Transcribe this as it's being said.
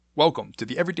Welcome to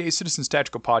the Everyday Citizens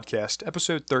Tactical Podcast,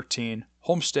 Episode 13,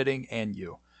 Homesteading and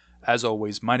You. As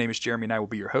always, my name is Jeremy and I will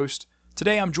be your host.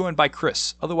 Today I'm joined by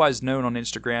Chris, otherwise known on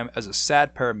Instagram as a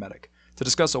sad paramedic, to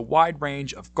discuss a wide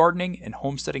range of gardening and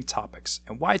homesteading topics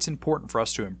and why it's important for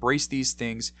us to embrace these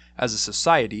things as a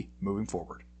society moving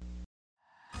forward.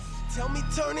 Tell me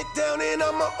turn it down and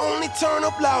I'ma only turn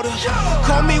up louder.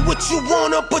 Call me what you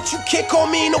wanna, but you can't call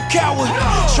me no coward.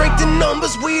 Straight the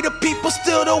numbers, we the people,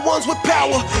 still the ones with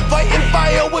power. Fighting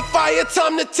fire with fire,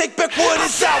 time to take back what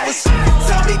is ours.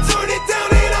 Tell me turn it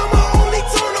down and I'ma only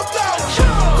turn up louder.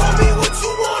 Call me what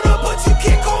you wanna, but you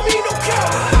can't call me no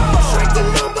coward. Straight the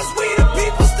numbers, we the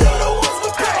people, still the ones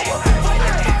with power.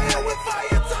 Fighting fire with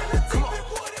fire, time to take back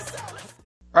what is ours.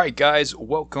 All right, guys,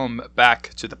 welcome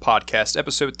back to the podcast,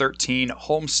 Episode 13,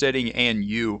 Homesteading and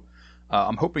You.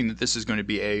 I'm hoping that this is going to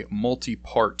be a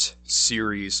multi-part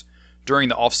series during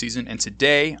the off-season, and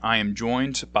today I am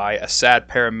joined by a sad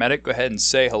paramedic. Go ahead and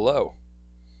say hello.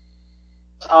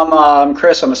 I'm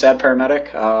Chris. I'm a sad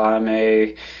paramedic. I'm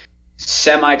a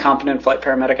semi-competent flight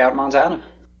paramedic out in Montana.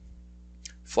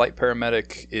 Flight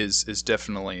paramedic is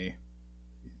definitely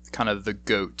kind of the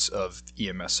GOAT of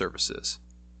EMS services.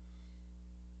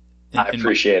 I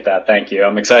appreciate that. Thank you.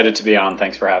 I'm excited to be on.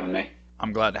 Thanks for having me.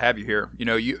 I'm glad to have you here. You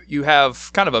know, you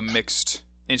have kind of a mixed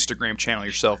Instagram channel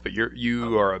yourself, but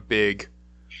you are a big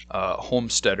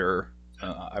homesteader.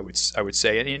 I would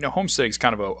say, and you know, homesteading is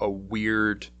kind of a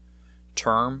weird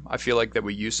term. I feel like that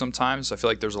we use sometimes. I feel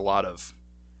like there's a lot of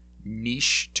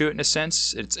niche to it in a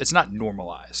sense. It's not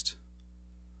normalized.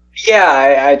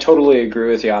 Yeah, I totally agree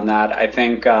with you on that. I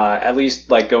think at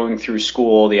least like going through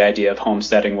school, the idea of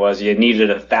homesteading was you needed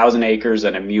 1,000 acres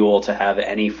and a mule to have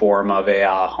any form of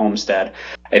a homestead.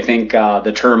 I think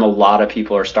the term a lot of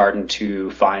people are starting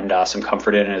to find some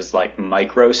comfort in is like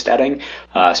micro-steading,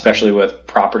 especially with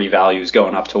property values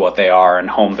going up to what they are and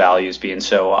home values being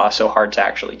so hard to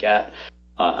actually get.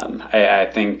 I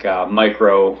think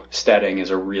micro-steading is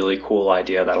a really cool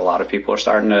idea that a lot of people are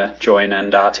starting to join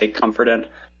and take comfort in.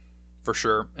 For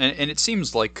sure. And it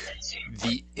seems like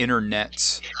the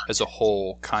internet as a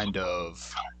whole kind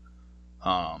of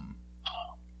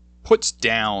puts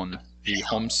down the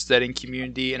homesteading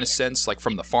community in a sense, like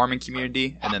from the farming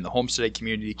community, and then the homesteading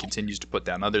community continues to put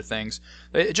down other things.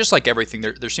 Just like everything,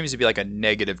 there seems to be like a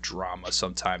negative drama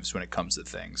sometimes when it comes to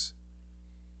things.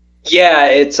 Yeah,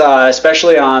 it's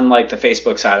especially on like the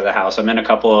Facebook side of the house. I'm in a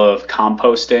couple of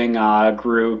composting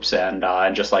groups and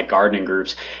just like gardening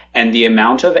groups, and the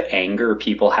amount of anger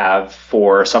people have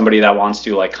for somebody that wants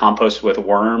to like compost with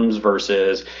worms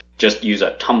versus just use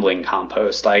a tumbling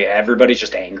compost. Like everybody's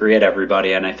just angry at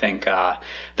everybody, and I think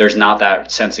there's not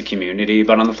that sense of community.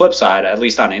 But on the flip side, at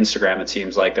least on Instagram, it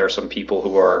seems like there are some people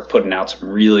who are putting out some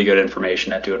really good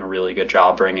information and doing a really good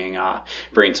job bringing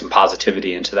some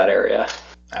positivity into that area.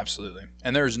 Absolutely.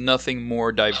 And there's nothing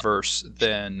more diverse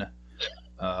than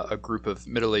a group of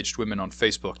middle-aged women on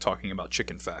Facebook talking about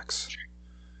chicken facts.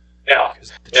 Yeah.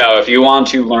 No, if you want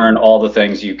to learn all the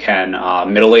things you can,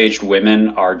 middle-aged women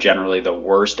are generally the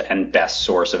worst and best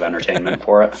source of entertainment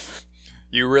for it.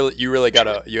 You really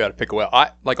gotta pick a well. I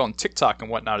like on TikTok and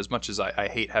whatnot. As much as I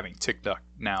hate having TikTok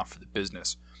now for the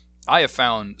business, I have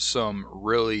found some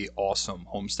really awesome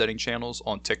homesteading channels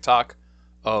on TikTok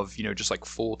of, you know, just like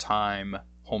full-time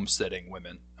homesteading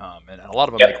women, and a lot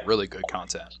of them make really good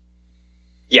content.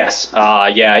 Yes,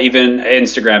 yeah, even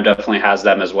Instagram definitely has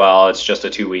them as well. It's just a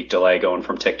 2-week delay going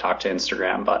from TikTok to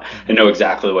Instagram, but I know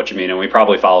exactly what you mean, and we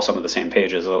probably follow some of the same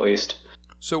pages at least.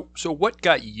 So what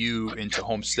got you into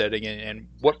homesteading, and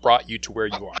what brought you to where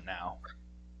you are now?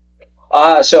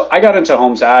 So I got into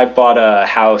homes. I bought a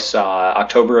house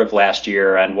October of last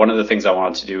year, and one of the things I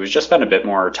wanted to do was just spend a bit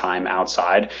more time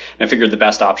outside. And I figured the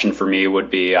best option for me would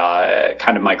be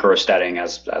kind of micro-steading,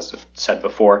 as I've said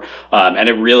before. And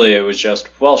it was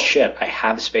just, well, shit, I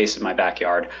have space in my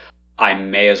backyard. I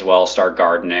may as well start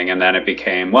gardening. And then it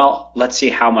became, well, let's see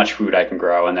how much food I can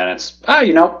grow. And then it's, I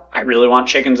really want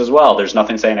chickens as well. There's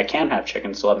nothing saying I can't have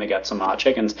chickens, so let me get some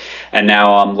chickens. And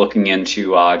now I'm looking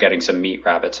into getting some meat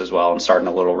rabbits as well and starting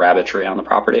a little rabbitry on the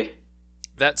property.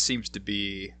 That seems to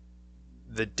be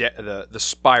the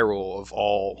spiral of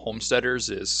all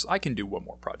homesteaders is I can do one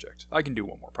more project.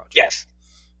 Yes.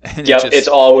 And yep, it's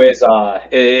always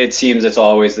it seems it's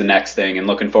always the next thing, and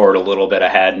looking forward a little bit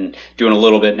ahead and doing a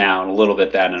little bit now and a little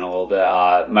bit then and a little bit.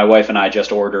 My wife and I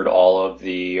just ordered all of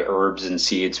the herbs and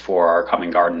seeds for our coming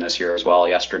garden this year as well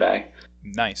yesterday.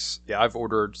 Nice. Yeah, I've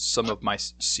ordered some of my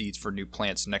seeds for new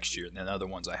plants next year, and then other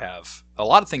ones I have. A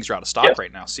lot of things are out of stock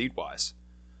right now, seed wise.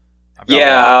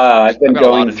 I've been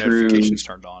going through. Notifications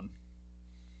turned on.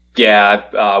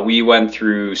 Yeah, we went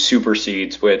through Super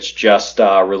Seeds, which just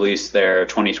released their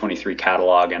 2023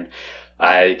 catalog, and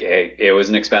it was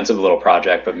an expensive little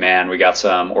project, but man, we got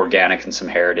some organic and some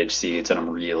heritage seeds, and I'm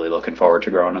really looking forward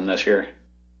to growing them this year.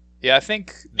 Yeah, I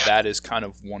think that is kind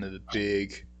of one of the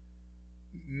big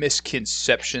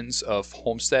misconceptions of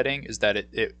homesteading is that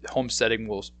homesteading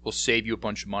will save you a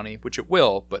bunch of money, which it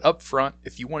will, but up front,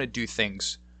 if you want to do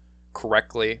things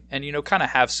correctly and kind of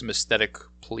have some aesthetic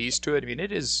please to it, I mean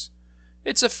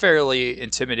it's a fairly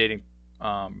intimidating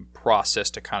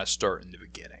process to kind of start in the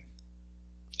beginning.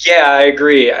 Yeah, I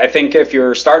agree. I think if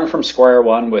you're starting from square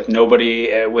one with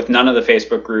nobody, with none of the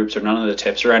Facebook groups or none of the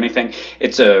tips or anything,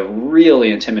 it's a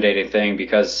really intimidating thing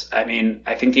because I mean,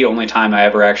 I think the only time I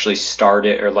ever actually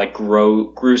started or like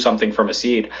grew something from a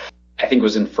seed, I think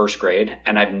was in first grade,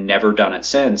 and I've never done it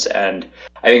since. And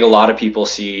I think a lot of people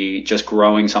see just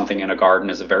growing something in a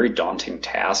garden as a very daunting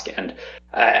task. And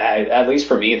at least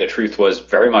for me, the truth was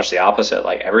very much the opposite.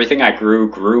 Like everything I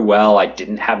grew well. I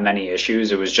didn't have many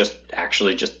issues. It was just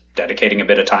actually just dedicating a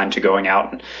bit of time to going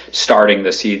out and starting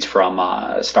the seeds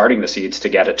to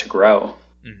get it to grow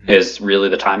is really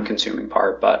the time consuming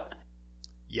part. But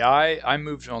yeah, I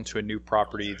moved onto a new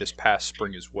property this past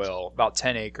spring as well, about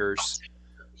 10 acres,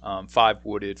 5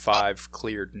 wooded, 5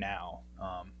 cleared now.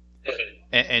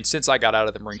 And since I got out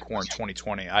of the Marine Corps in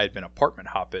 2020, I had been apartment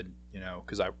hopping,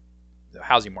 because the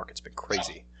housing market's been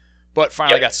crazy. But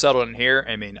finally got settled in here.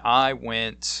 I mean, I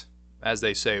went, as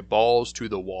they say, balls to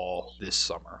the wall this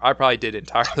summer. I probably did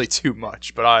entirely too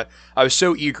much, but I was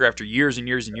so eager after years and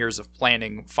years and years of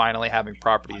planning, finally having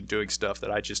property and doing stuff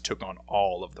that I just took on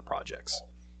all of the projects.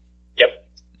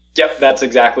 Yep, that's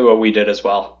exactly what we did as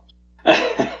well.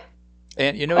 And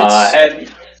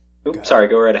it's... sorry,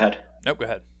 go right ahead. Nope, go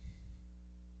ahead.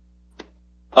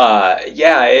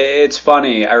 Yeah, it's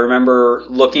funny. I remember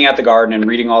looking at the garden and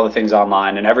reading all the things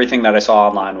online, and everything that I saw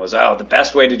online was, the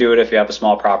best way to do it if you have a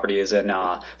small property is in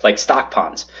like stock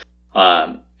ponds.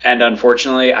 And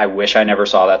unfortunately, I wish I never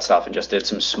saw that stuff and just did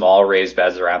some small raised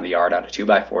beds around the yard out of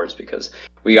 2x4s, because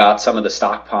we got some of the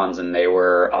stock ponds and they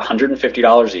were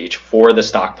 $150 each for the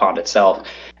stock pond itself.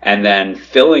 And then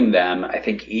filling them, I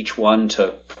think each one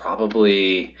took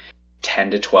probably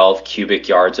 10 to 12 cubic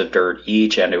yards of dirt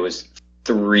each, and it was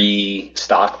 3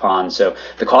 stock ponds. So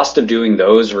the cost of doing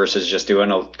those versus just doing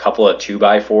a couple of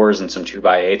 2x4s and some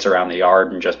 2x8s around the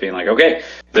yard and just being like, okay,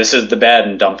 this is the bed,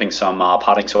 and dumping some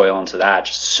potting soil into that,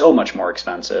 just so much more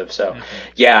expensive. So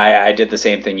yeah, I did the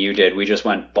same thing you did. We just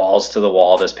went balls to the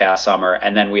wall this past summer,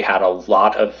 and then we had a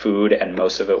lot of food, and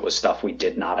most of it was stuff we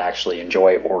did not actually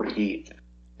enjoy or eat.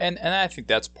 And I think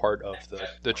that's part of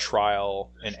the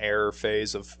trial and error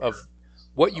phase of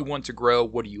what you want to grow,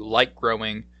 what do you like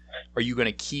growing. Are you going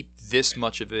to keep this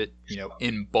much of it,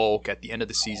 in bulk at the end of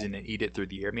the season and eat it through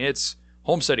the year? I mean,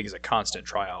 homesteading is a constant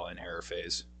trial and error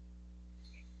phase.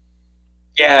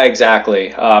 Yeah,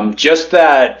 exactly. Just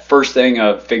that first thing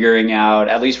of figuring out,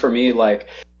 at least for me, like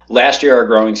last year, our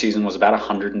growing season was about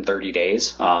 130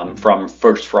 days from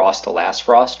first frost to last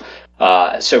frost.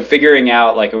 So figuring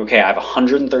out like, okay, I have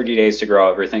 130 days to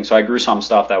grow everything. So I grew some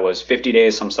stuff that was 50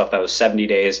 days, some stuff that was 70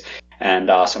 days, and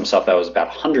some stuff that was about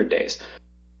 100 days.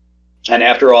 And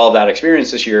after all of that experience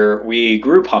this year, we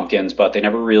grew pumpkins, but they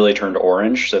never really turned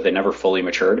orange, so they never fully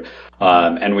matured.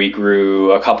 And we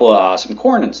grew a couple of some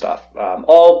corn and stuff,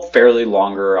 all fairly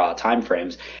longer time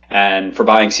frames. And for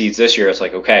buying seeds this year, it's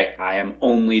like, okay, I am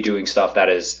only doing stuff that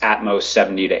is at most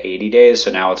 70 to 80 days. So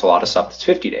now it's a lot of stuff that's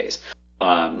 50 days.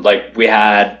 Like we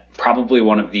had probably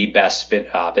one of the best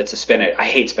bits of spinach. I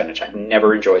hate spinach. I've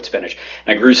never enjoyed spinach.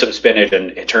 And I grew some spinach,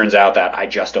 and it turns out that I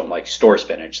just don't like store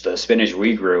spinach. The spinach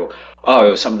we grew, it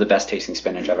was some of the best tasting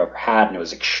spinach I've ever had, and it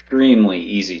was extremely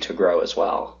easy to grow as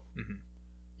well. Mm-hmm.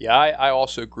 Yeah, I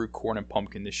also grew corn and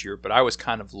pumpkin this year, but I was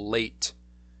kind of late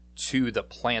to the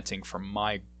planting from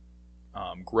my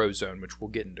grow zone, which we'll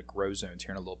get into grow zones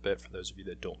here in a little bit for those of you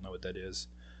that don't know what that is.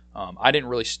 I didn't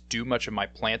really do much of my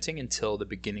planting until the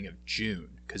beginning of June,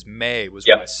 because May was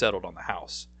when I settled on the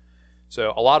house.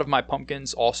 So a lot of my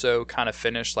pumpkins also kind of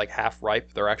finished like half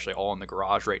ripe. They're actually all in the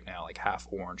garage right now, like half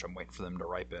orange. I'm waiting for them to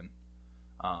ripen.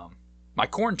 My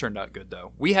corn turned out good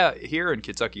though. We have here in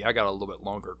Kentucky, I got a little bit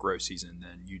longer grow season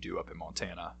than you do up in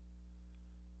Montana.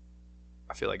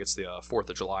 I feel like it's the 4th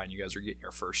of July and you guys are getting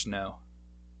your first snow.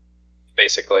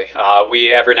 basically.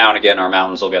 We every now and again our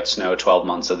mountains will get snow 12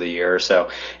 months of the year, so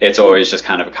it's always just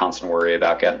kind of a constant worry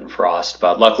about getting frost.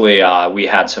 But luckily, we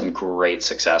had some great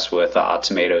success with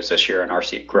tomatoes this year in our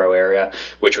seed grow area,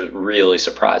 which was really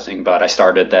surprising. But I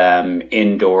started them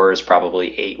indoors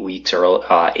probably 8 weeks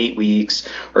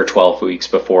or 12 weeks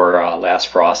before last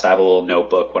frost. I have a little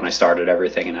notebook when I started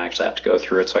everything, and I actually have to go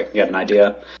through it so I can get an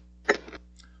idea.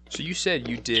 So you said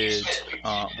you did.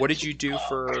 What did you do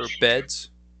for beds?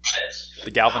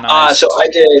 The galvanized. So I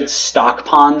did stock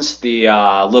ponds, the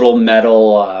little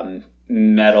metal,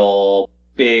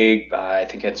 big. I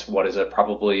think it's what is it?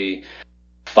 Probably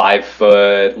 5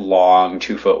 foot long,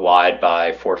 2 foot wide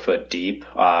by 4 foot deep.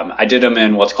 I did them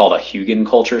in what's called a Hugin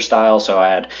culture style. So I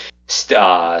had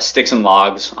sticks and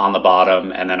logs on the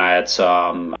bottom, and then I had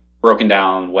some broken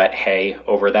down wet hay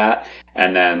over that,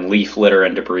 and then leaf litter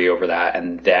and debris over that,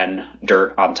 and then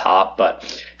dirt on top.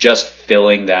 But just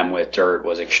filling them with dirt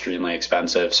was extremely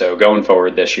expensive. So going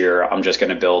forward this year, I'm just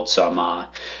going to build some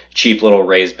cheap little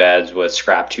raised beds with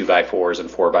scrap 2x4s and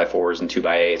 4x4s and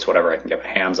 2x8s, whatever I can get my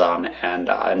hands on,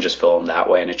 and just fill them that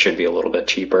way. And it should be a little bit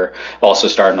cheaper. Also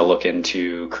starting to look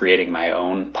into creating my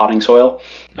own potting soil,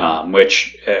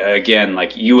 which again,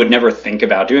 like you would never think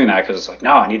about doing that because it's like,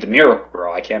 no, I need the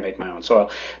Miracle-Gro. I can't make my own soil.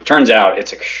 It turns out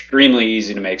it's extremely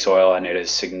easy to make soil, and it is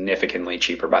significantly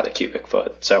cheaper by the cubic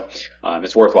foot. So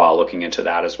it's worthwhile looking into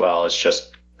that as well. It's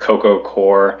just cocoa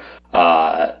coir,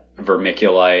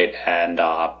 vermiculite, and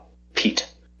peat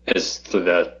is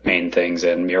the main things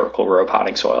in Miracle-Gro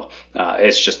potting soil.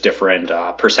 It's just different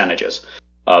percentages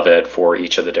of it for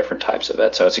each of the different types of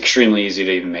it. So it's extremely easy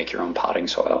to even make your own potting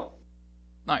soil.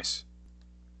 Nice.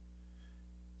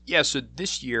 Yeah, so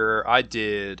this year I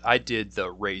did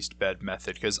the raised bed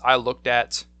method because I looked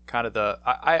at kind of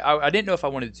I didn't know if I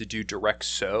wanted to do direct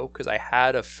sow because I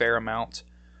had a fair amount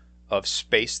of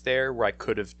space there where I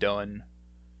could have done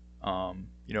a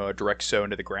direct sow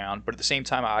into the ground. But at the same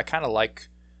time, I kind of like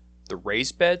the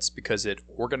raised beds because it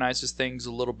organizes things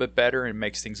a little bit better and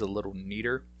makes things a little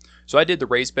neater. So I did the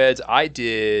raised beds. I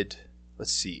did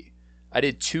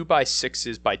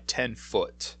 2x6s by 10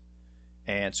 foot.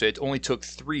 And so it only took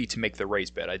 3 to make the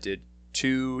raised bed. I did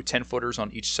 2 10-footers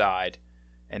on each side,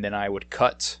 and then I would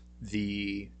cut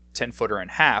the 10-footer in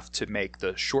half to make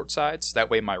the short sides. That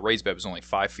way my raised bed was only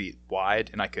 5 feet wide,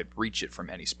 and I could reach it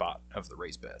from any spot of the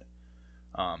raised bed.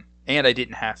 And I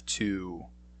didn't have to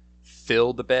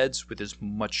fill the beds with as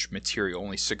much material,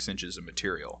 only 6 inches of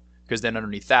material, because then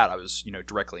underneath that I was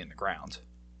directly in the ground.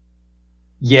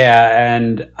 Yeah,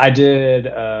 and I did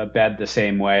a bed the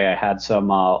same way. I had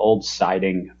some old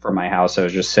siding for my house. I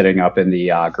was just sitting up in the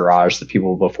garage. The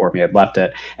people before me had left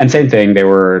it. And same thing, they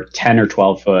were 10 or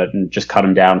 12 foot and just cut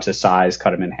them down to size, cut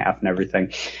them in half and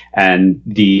everything. And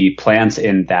the plants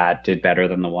in that did better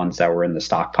than the ones that were in the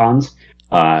stock ponds.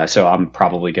 So I'm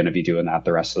probably going to be doing that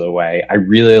the rest of the way. I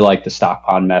really like the stock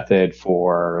pond method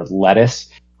for lettuce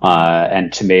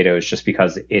and tomatoes just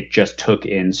because it just took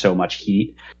in so much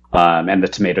heat. And the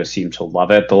tomatoes seemed to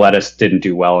love it. The lettuce didn't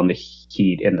do well in the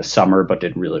heat in the summer, but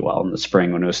did really well in the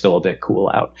spring when it was still a bit cool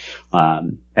out.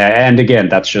 And again,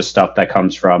 that's just stuff that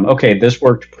comes from, okay, this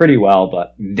worked pretty well,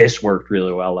 but this worked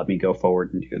really well. Let me go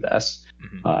forward and do this.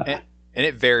 Mm-hmm. And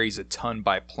it varies a ton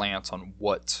by plants on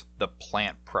what the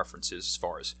plant preference is as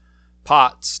far as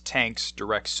pots, tanks,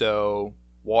 direct sow,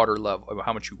 water level,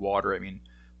 how much you water. I mean,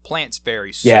 plants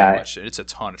vary so much. It's a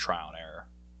ton of trial and error.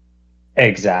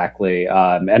 Exactly.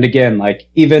 And again, like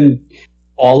even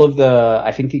all of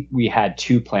I think we had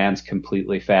 2 plants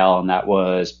completely fail, and that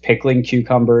was pickling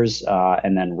cucumbers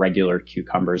and then regular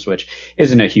cucumbers, which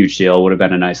isn't a huge deal. Would have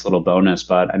been a nice little bonus.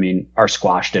 But I mean, our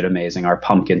squash did amazing. Our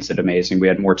pumpkins did amazing. We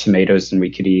had more tomatoes than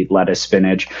we could eat, lettuce,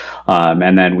 spinach.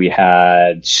 And then we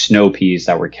had snow peas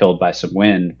that were killed by some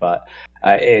wind. But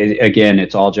again,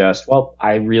 it's all just, well,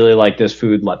 I really like this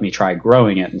food. Let me try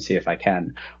growing it and see if I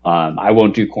can. I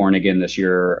won't do corn again this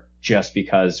year just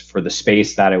because for the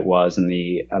space that it was and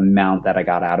the amount that I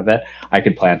got out of it, I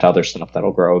could plant other stuff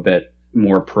that'll grow a bit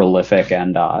more prolific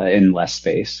and in less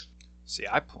space. See,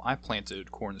 I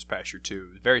planted corn this past year too.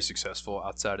 It was very successful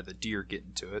outside of the deer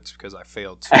getting to it because I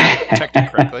failed to protect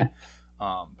it correctly.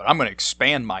 But I'm going to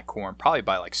expand my corn probably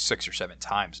by like 6 or 7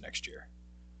 times next year.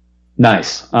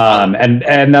 Nice.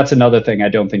 And that's another thing I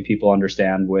don't think people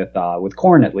understand with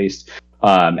corn, at least.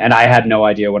 And I had no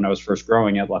idea when I was first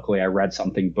growing it. Luckily, I read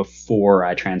something before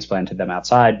I transplanted them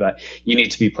outside, but you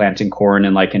need to be planting corn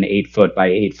in like an 8 foot by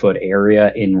 8 foot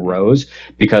area in rows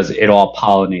because it all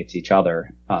pollinates each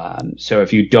other. So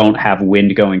if you don't have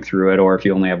wind going through it, or if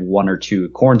you only have one or two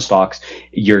corn stalks,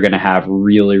 you're going to have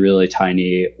really, really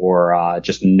tiny or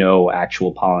just no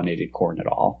actual pollinated corn at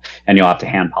all. And you'll have to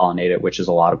hand pollinate it, which is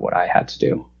a lot of what I had to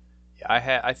do.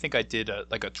 I think I did a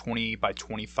 20 by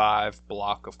 25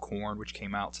 block of corn, which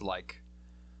came out to like,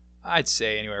 I'd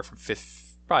say anywhere from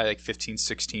probably like 15,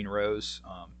 16 rows.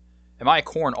 And my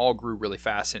corn all grew really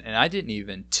fast, and I didn't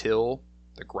even till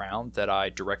the ground that I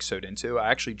direct sowed into. I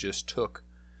actually just took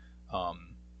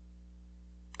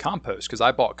compost, because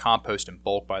I bought compost in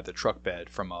bulk by the truck bed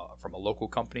from a local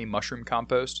company, Mushroom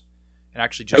Compost, and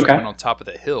actually just went on top of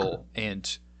the hill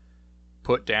and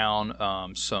put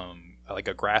down some like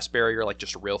a grass barrier, like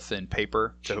just a real thin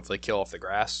paper to hopefully kill off the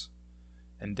grass,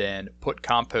 and then put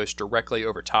compost directly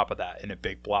over top of that in a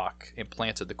big block and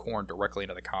planted the corn directly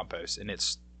into the compost, and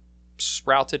it's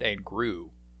sprouted and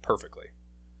grew perfectly.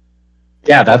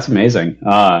 Yeah, that's amazing.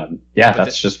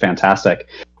 That's just fantastic.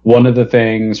 One of the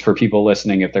things for people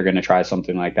listening, if they're going to try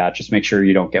something like that, just make sure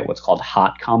you don't get what's called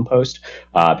hot compost,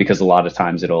 because a lot of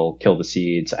times it'll kill the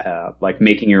seeds. Like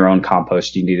making your own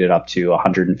compost, you need it up to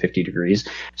 150 degrees.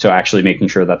 So actually making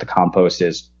sure that the compost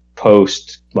is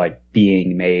post like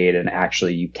being made and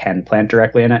actually you can plant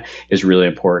directly in it is really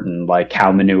important. Like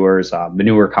cow manures,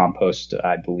 manure compost,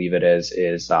 I believe it is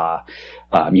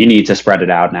you need to spread it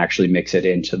out and actually mix it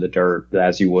into the dirt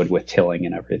as you would with tilling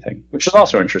and everything, which is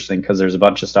also interesting because there's a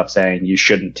bunch of stuff saying you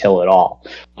shouldn't till at all.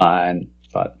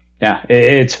 But yeah,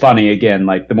 it's funny. Again,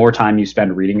 like the more time you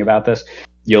spend reading about this,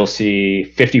 you'll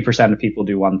see 50% of people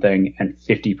do one thing and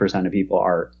 50% of people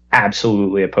are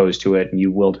absolutely opposed to it, and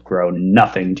you will grow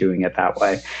nothing doing it that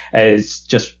way. It's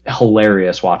just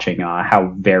hilarious watching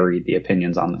how varied the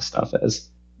opinions on this stuff is.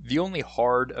 The only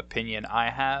hard opinion I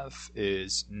have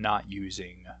is not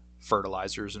using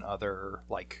fertilizers and other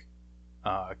like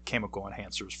chemical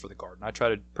enhancers for the garden. I try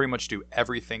to pretty much do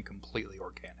everything completely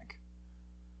organic.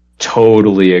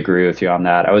 Totally agree with you on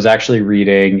that. I was actually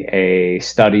reading a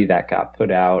study that got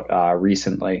put out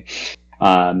recently.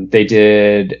 They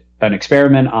did an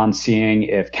experiment on seeing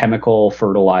if chemical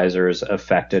fertilizers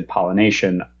affected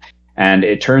pollination. And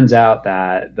it turns out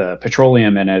that the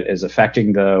petroleum in it is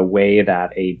affecting the way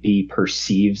that a bee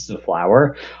perceives the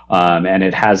flower. And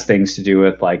it has things to do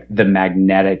with like the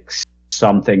magnetics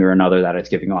something or another that it's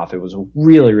giving off. It was a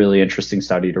really, really interesting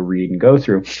study to read and go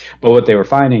through. But what they were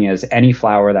finding is any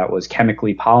flower that was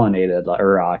chemically pollinated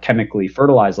or chemically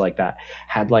fertilized like that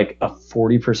had like a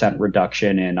 40%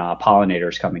 reduction in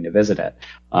pollinators coming to visit it.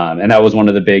 And that was one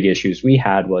of the big issues we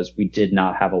had was we did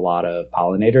not have a lot of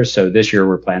pollinators. So this year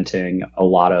we're planting a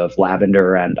lot of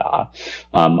lavender and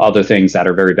other things that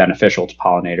are very beneficial to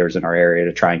pollinators in our area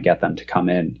to try and get them to come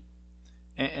in.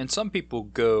 And some people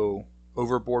go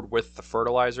overboard with the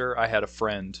fertilizer. I had a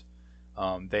friend,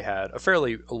 they had a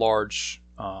fairly large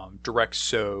direct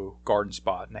sow garden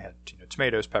spot, and they had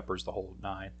tomatoes, peppers, the whole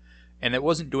nine. And it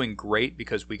wasn't doing great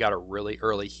because we got a really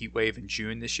early heat wave in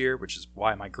June this year, which is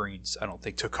why my greens, I don't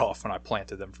think, took off when I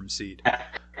planted them from seed.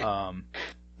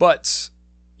 But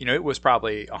it was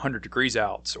probably 100 degrees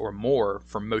out or more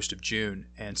for most of June.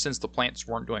 And since the plants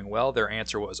weren't doing well, their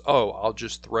answer was, I'll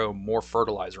just throw more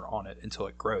fertilizer on it until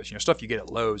it grows. Stuff you get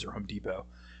at Lowe's or Home Depot.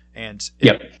 And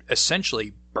it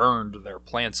essentially burned their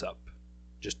plants up,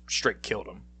 just straight killed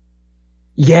them.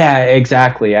 Yeah,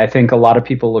 exactly. I think a lot of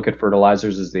people look at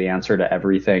fertilizers as the answer to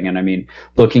everything. And I mean,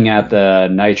 looking at the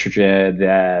nitrogen,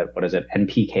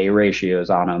 NPK ratios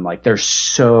on them, like there's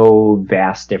so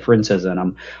vast differences in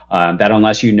them that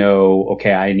unless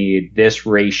okay, I need this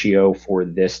ratio for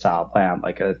this style plant,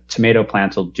 like a tomato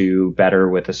plant will do better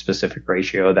with a specific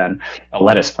ratio than a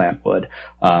lettuce plant would.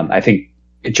 I think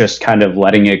just kind of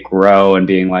letting it grow and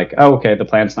being like, okay, the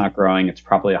plant's not growing. It's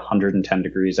probably 110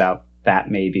 degrees out.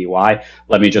 That may be why.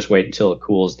 Let me just wait until it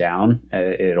cools down.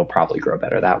 It'll probably grow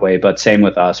better that way. But same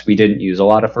with us. We didn't use a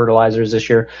lot of fertilizers this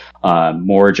year.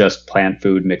 More just plant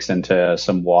food mixed into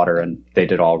some water, and they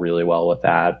did all really well with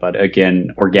that. But again,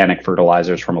 organic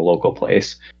fertilizers from a local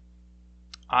place.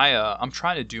 I'm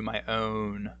trying to do my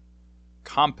own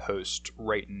compost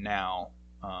right now.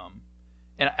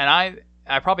 And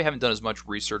I probably haven't done as much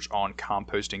research on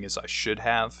composting as I should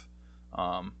have.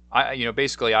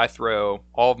 Basically I throw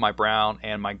all of my brown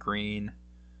and my green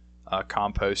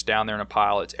compost down there in a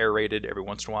pile. It's aerated. Every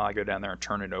once in a while I go down there and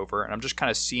turn it over, and I'm just kind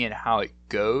of seeing how it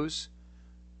goes,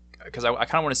 because I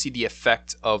kind of want to see the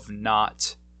effect of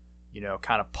not,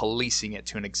 kind of policing it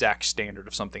to an exact standard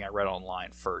of something I read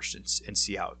online first, and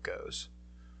see how it goes.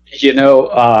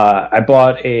 I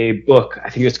bought a book. I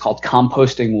think it's called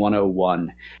Composting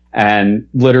 101. And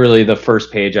literally the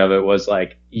first page of it was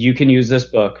like, you can use this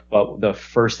book, but the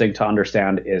first thing to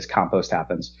understand is compost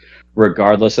happens.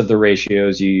 Regardless of the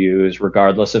ratios you use,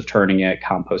 regardless of turning it,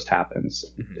 compost happens.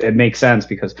 It makes sense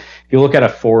because if you look at a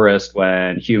forest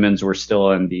when humans were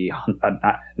still in the,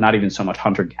 not even so much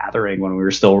hunter gathering, when we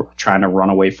were still trying to run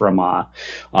away from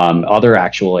other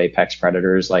actual apex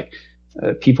predators, like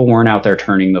people weren't out there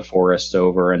turning the forest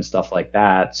over and stuff like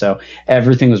that. So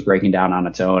everything was breaking down on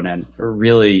its own. And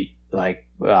really, like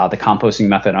the composting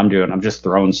method I'm doing, I'm just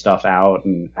throwing stuff out,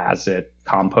 and as it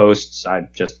composts, I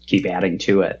just keep adding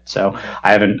to it. So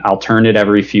I'll turn it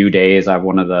every few days. I have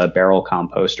one of the barrel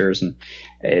composters, and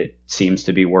it seems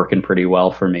to be working pretty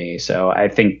well for me. So I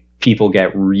think people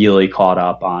get really caught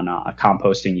up on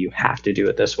composting. You have to do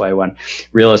it this way, when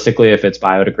realistically, if it's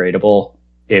biodegradable,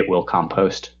 it will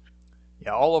compost.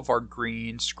 Yeah, all of our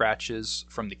green scratches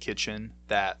from the kitchen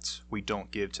that we don't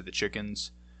give to the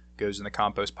chickens goes in the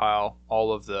compost pile.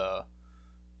 All of the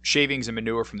shavings and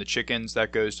manure from the chickens,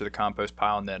 that goes to the compost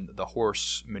pile. And then the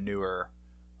horse manure,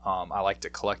 I like to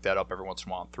collect that up every once in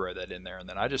a while and throw that in there. And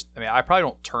then I probably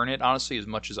don't turn it, honestly, as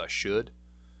much as I should.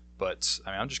 But,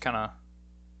 I'm just kind of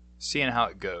seeing how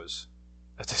it goes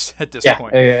at this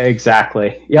point.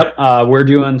 Exactly. Yep. We're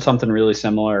doing something really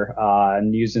similar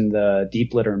and using the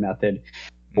deep litter method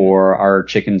for our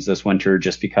chickens this winter,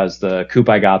 just because the coop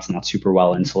I got's not super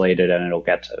well insulated and it'll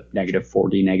get to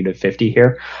 -40, -50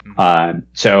 here.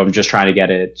 So I'm just trying to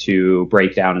get it to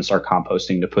break down and start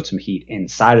composting to put some heat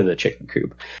inside of the chicken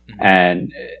coop.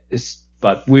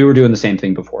 But we were doing the same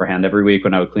thing beforehand. Every week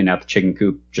when I would clean out the chicken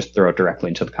coop, just throw it directly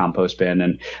into the compost bin.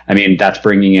 And that's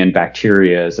bringing in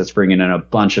bacteria. That's bringing in a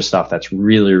bunch of stuff that's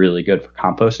really, really good for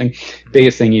composting.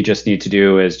 Biggest thing you just need to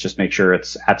do is just make sure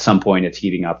it's at some point it's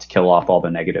heating up to kill off all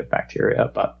the negative bacteria.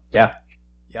 But yeah.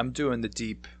 Yeah, I'm doing the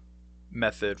deep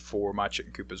method for my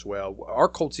chicken coop as well. Our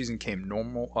cold season came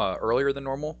earlier than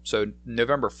normal. So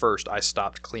November 1st, I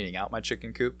stopped cleaning out my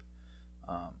chicken coop.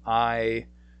 I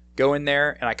go in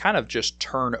there and I kind of just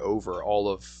turn over all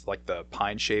of like the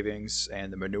pine shavings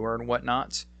and the manure and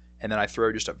whatnot, and then I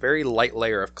throw just a very light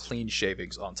layer of clean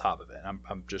shavings on top of it. And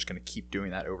I'm just going to keep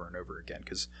doing that over and over again,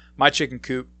 because my chicken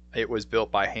coop, it was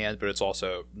built by hand, but it's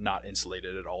also not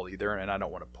insulated at all either, and I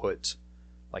don't want to put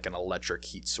like an electric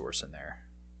heat source in there.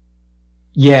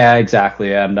 Yeah,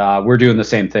 exactly. And we're doing the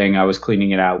same thing. I was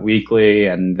cleaning it out weekly.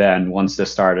 And then once this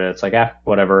started, it's like,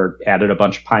 whatever, added a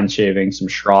bunch of pine shavings, some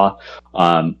straw.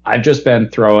 I've just been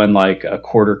throwing like a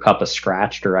quarter cup of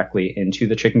scratch directly into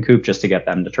the chicken coop just to get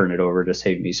them to turn it over to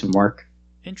save me some work.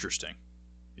 Interesting.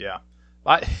 Yeah.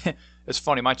 It's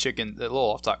funny. My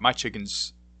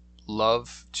chickens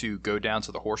love to go down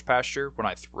to the horse pasture when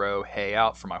I throw hay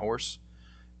out for my horse.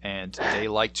 And they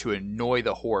like to annoy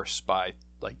the horse by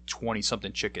like 20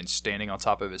 something chickens standing on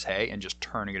top of his hay and just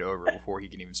turning it over before he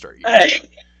can even start eating.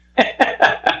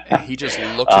 And he just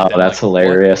looks at them that's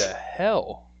hilarious. What the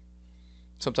hell?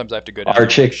 Sometimes I have to go down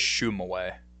and shoo them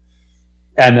away.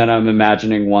 And then I'm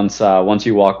imagining once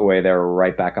you walk away, they're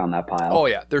right back on that pile. Oh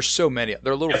yeah, there's so many.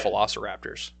 They're little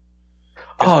velociraptors.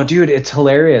 Oh, dude, it's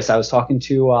hilarious. I was talking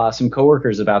to some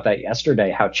coworkers about that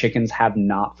yesterday, how chickens have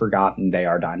not forgotten they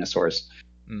are dinosaurs.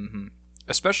 Mm-hmm.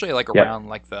 Especially like around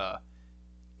like the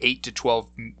 8 to 12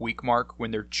 week mark,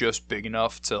 when they're just big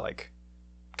enough to like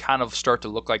kind of start to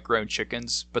look like grown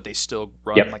chickens, but they still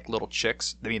run like little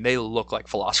chicks. They look like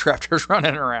velociraptors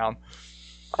running around.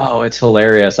 Oh, it's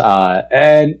hilarious.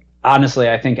 And honestly,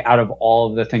 I think out of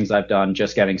all of the things I've done,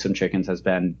 just getting some chickens has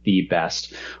been the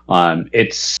best.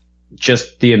 It's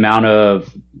just the amount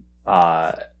of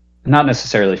not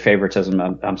necessarily favoritism.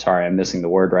 I'm sorry, I'm missing the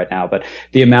word right now, but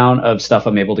the amount of stuff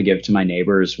I'm able to give to my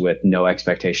neighbors with no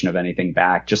expectation of anything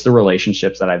back, just the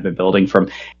relationships that I've been building from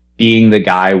being the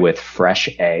guy with fresh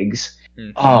eggs.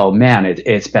 Mm-hmm. Oh man,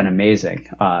 it's been amazing.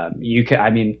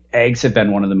 Eggs have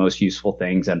been one of the most useful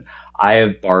things, and I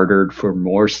have bartered for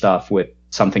more stuff with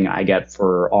something I get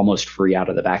for almost free out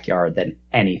of the backyard than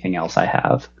anything else I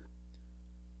have.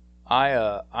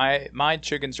 My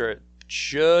chickens are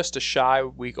just a shy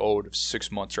week old of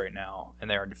 6 months right now, and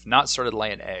they're not started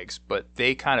laying eggs, but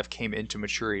they kind of came into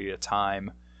maturity at a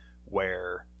time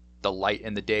where the light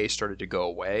in the day started to go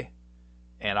away,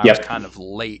 and I was kind of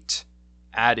late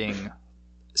adding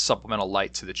supplemental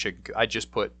light to the chicken. I just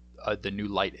put the new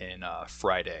light in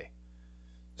Friday.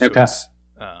 So it's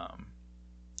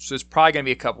probably going to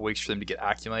be a couple weeks for them to get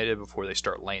acclimated before they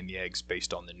start laying the eggs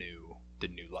based on the new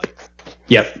light.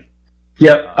 Yep.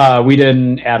 Yep. We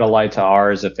didn't add a light to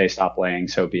ours. If they stop laying,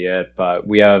 so be it. But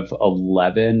we have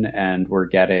 11 and we're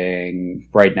getting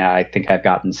right now. I think I've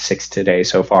gotten 6 today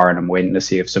so far, and I'm waiting to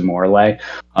see if some more lay.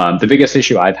 The biggest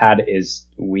issue I've had is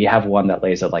we have one that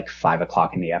lays at like 5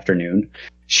 o'clock in the afternoon.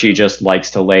 She just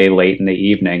likes to lay late in the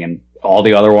evening, and all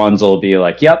the other ones will be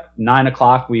like, yep, 9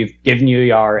 o'clock. We've given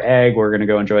you our egg. We're going to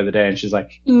go enjoy the day. And she's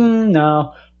like,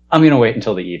 no, I'm going to wait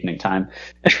until the evening time.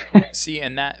 See,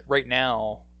 and that right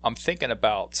now, I'm thinking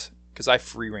about, because I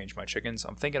free range my chickens,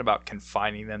 I'm thinking about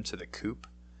confining them to the coop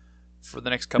for the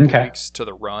next couple of weeks to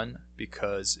the run,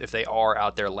 because if they are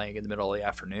out there laying in the middle of the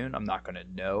afternoon, I'm not going to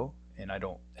know, and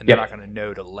they're not going to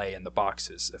know to lay in the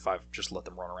boxes if I've just let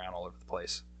them run around all over the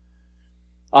place.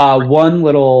 One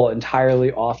little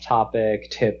entirely off-topic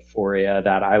tip for you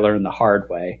that I learned the hard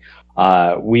way.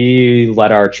 We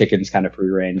let our chickens kind of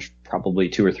free range probably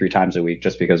 2 or 3 times a week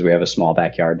just because we have a small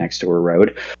backyard next to a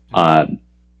road.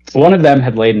 One of them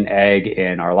had laid an egg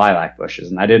in our lilac bushes,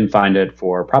 and I didn't find it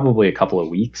for probably a couple of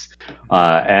weeks.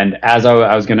 And as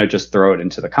I was going to just throw it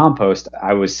into the compost,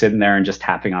 I was sitting there and just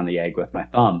tapping on the egg with my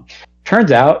thumb.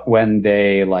 Turns out when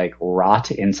they like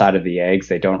rot inside of the eggs,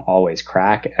 they don't always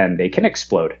crack, and they can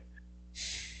explode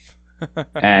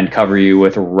and cover you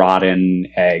with rotten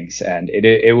eggs. And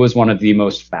it was one of the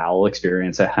most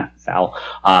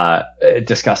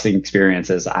disgusting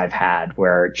experiences I've had,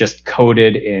 where just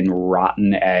coated in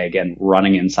rotten egg and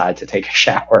running inside to take a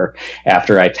shower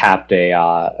after I tapped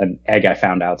an egg I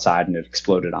found outside and it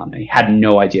exploded on me. Had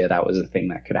no idea that was a thing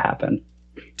that could happen.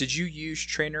 Did you use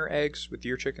trainer eggs with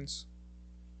your chickens?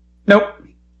 Nope.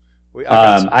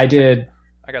 I did.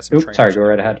 I got some trainers. Sorry, go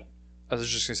right ahead. I was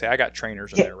just going to say, I got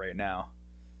trainers in there right now.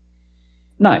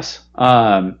 Nice.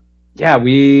 I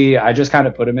just kind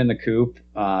of put them in the coop.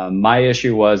 My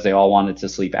issue was they all wanted to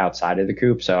sleep outside of the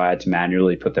coop, so I had to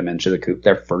manually put them into the coop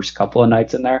their first couple of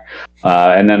nights in there.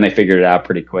 And then they figured it out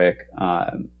pretty quick.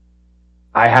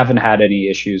 I haven't had any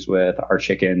issues with our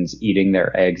chickens eating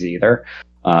their eggs either.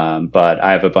 But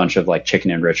I have a bunch of like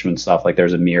chicken enrichment stuff. Like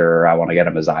there's a mirror. I want to get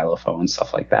them a xylophone,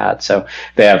 stuff like that. So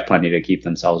they have plenty to keep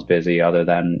themselves busy other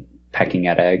than pecking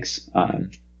at eggs.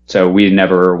 So we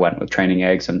never went with training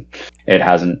eggs, and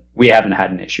we haven't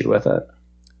had an issue with it.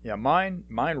 Yeah, mine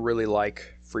really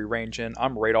like free ranging.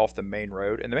 I'm right off the main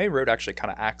road, and the main road actually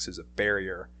kind of acts as a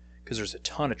barrier because there's a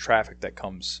ton of traffic that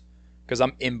comes, because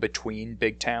I'm in between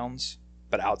big towns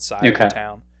but outside of the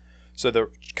town. So the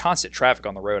constant traffic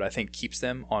on the road, I think, keeps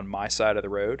them on my side of the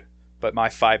road. But my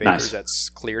 5 acres that's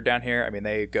cleared down here, I mean,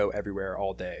 they go everywhere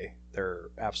all day. They're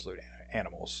absolute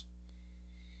animals.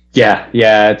 Yeah.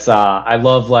 It's I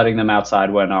love letting them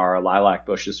outside when our lilac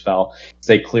bushes fell.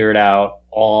 They cleared out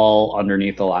all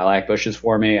underneath the lilac bushes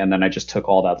for me, and then I just took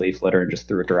all that leaf litter and just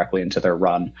threw it directly into their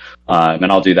run.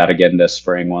 And I'll do that again this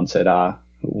spring once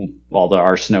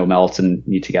our snow melts and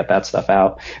need to get that stuff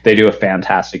out. They do a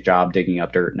fantastic job digging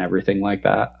up dirt and everything like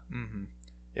that. Mm-hmm.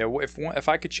 Yeah, well, if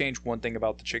I could change one thing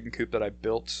about the chicken coop that I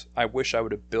built, I wish I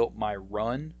would have built my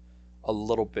run a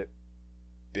little bit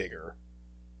bigger.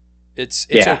 It's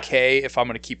okay if I'm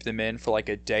going to keep them in for like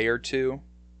a day or two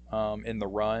in the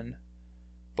run,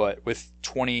 but with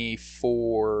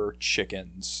 24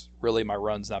 chickens, really my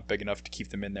run's not big enough to keep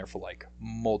them in there for like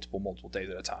multiple days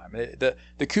at a time.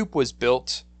 The coop was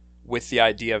built with the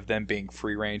idea of them being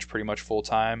free range pretty much full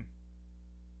time,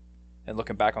 and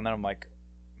looking back on that, I'm like,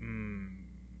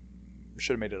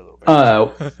 should have made it a little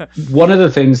bit. One of the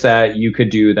things that you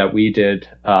could do that we did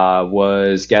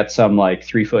was get some like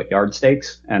 3-foot yard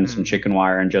stakes and some chicken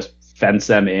wire and just fence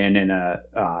them in a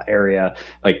area.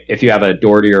 Like if you have a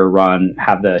door to your run,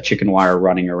 have the chicken wire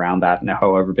running around that, and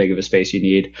however big of a space you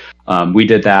need. We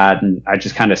did that, and I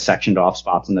just kind of sectioned off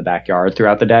spots in the backyard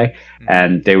throughout the day,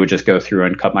 and they would just go through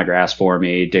and cut my grass for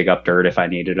me, dig up dirt if I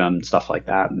needed them, stuff like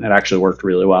that. And it actually worked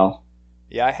really well.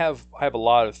 Yeah, I have a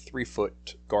lot of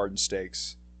 3-foot garden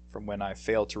stakes from when I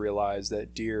failed to realize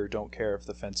that deer don't care if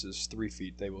the fence is 3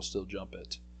 feet; they will still jump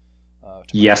it.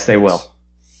 Yes, they will.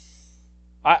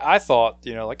 I thought,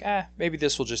 maybe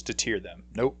this will just deter them.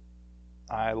 Nope.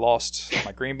 I lost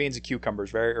my green beans and cucumbers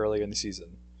very early in the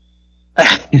season.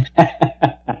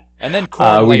 And then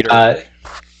corn later.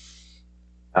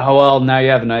 Now you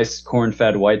have a nice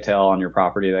corn-fed whitetail on your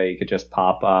property that you could just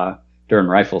pop during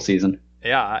rifle season.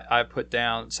 Yeah, I put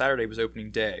down, Saturday was opening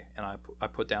day, and I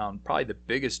put down probably the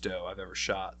biggest doe I've ever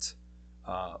shot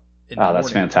in the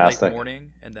that's fantastic. late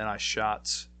morning, and then I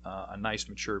shot a nice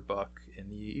mature buck in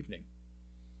the evening.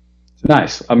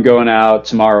 Nice. I'm going out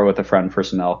tomorrow with a friend for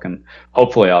some elk, and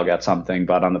hopefully I'll get something,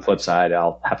 but on the flip side,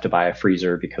 I'll have to buy a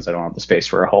freezer because I don't have the space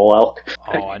for a whole elk.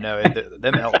 Oh, I know.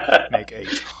 Them elk make a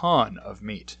ton of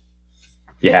meat.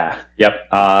 Yeah. Yep.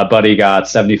 Buddy got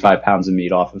 75 pounds of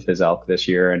meat off of his elk this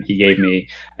year. And he gave me,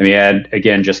 I mean, I had,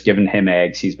 again, just given him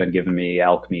eggs. He's been giving me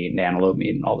elk meat and antelope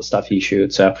meat and all the stuff he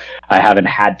shoots. So I haven't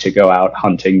had to go out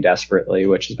hunting desperately,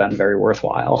 which has been very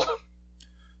worthwhile.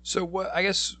 So what I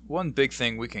guess one big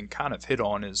thing we can kind of hit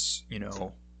on is,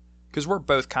 because we're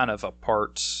both kind of a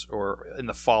part or in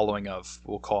the following of,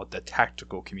 we'll call it the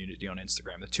tactical community on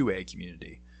Instagram, the 2A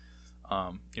community.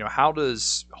 How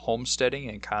does homesteading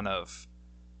and kind of,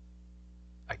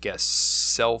 I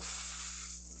guess,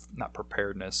 not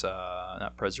preparedness,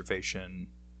 not preservation.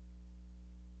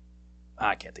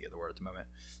 I can't think of the word at the moment.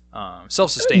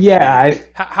 Self-sustainability. Yeah.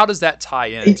 How does that tie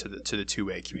into the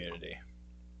 2A community?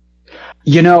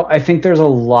 I think there's a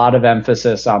lot of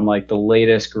emphasis on like the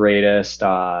latest, greatest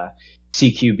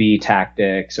CQB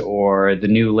tactics or the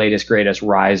new latest, greatest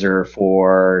riser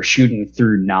for shooting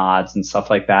through nods and stuff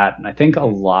like that. And I think a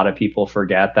lot of people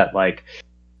forget that like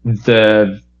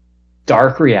the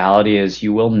dark reality is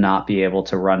you will not be able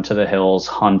to run to the hills,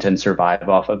 hunt, and survive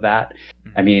off of that.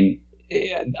 Mm-hmm. I mean,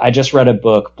 I just read a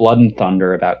book, Blood and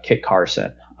Thunder, about Kit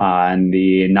Carson and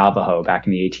the Navajo back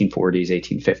in the 1840s,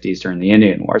 1850s during the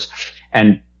Indian Wars.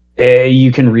 And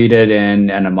you can read it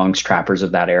in and amongst trappers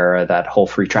of that era, that whole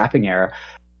free trapping era.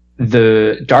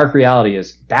 The dark reality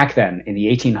is back then in the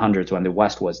 1800s when the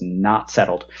West was not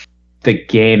settled, the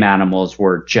game animals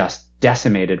were just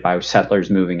decimated by settlers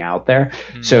moving out there.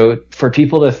 Mm. So for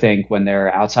people to think when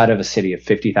they're outside of a city of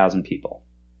 50,000 people,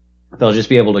 they'll just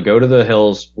be able to go to the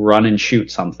hills, run and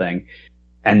shoot something,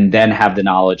 and then have the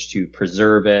knowledge to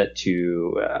preserve it,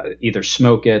 to either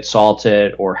smoke it, salt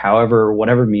it, or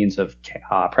whatever means of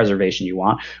preservation you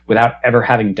want, without ever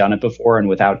having done it before and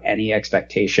without any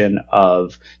expectation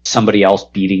of somebody else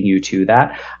beating you to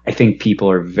that. I think people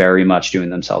are very much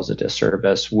doing themselves a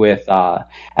disservice with,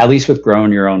 at least with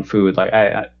growing your own food.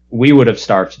 Like we would have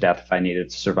starved to death if I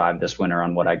needed to survive this winter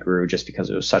on what I grew, just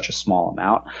because it was such a small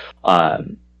amount.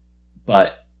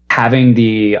 But having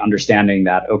the understanding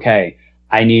that, okay,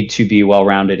 I need to be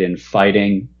well-rounded in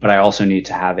fighting, but I also need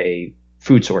to have a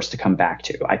food source to come back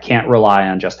to. I can't rely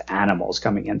on just animals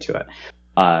coming into it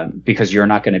because you're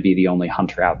not going to be the only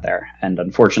hunter out there. And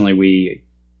unfortunately, we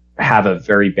have a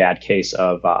very bad case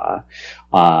of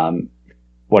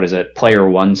player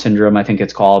one syndrome, I think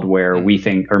it's called, where we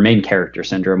think, or main character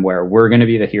syndrome, where we're going to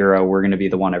be the hero, we're going to be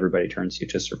the one everybody turns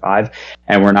to survive,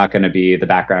 and we're not going to be the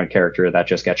background character that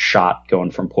just gets shot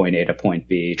going from point A to point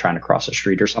B trying to cross a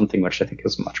street or something, which I think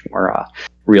is a much more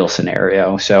real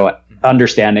scenario. So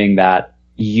understanding that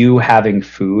you having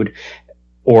food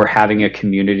or having a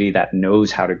community that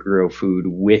knows how to grow food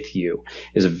with you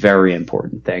is a very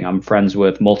important thing. I'm friends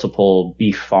with multiple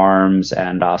beef farms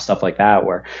and stuff like that,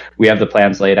 where we have the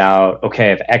plans laid out.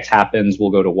 Okay, if X happens,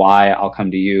 we'll go to Y. I'll come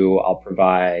to you. I'll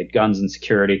provide guns and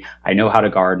security. I know how to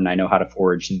garden. I know how to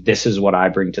forage. This is what I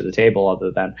bring to the table, other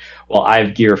than, well, I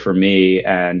have gear for me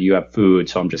and you have food,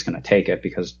 so I'm just going to take it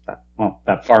because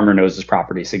that farmer knows his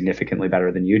property significantly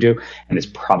better than you do and is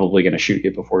probably going to shoot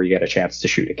you before you get a chance to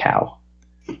shoot a cow.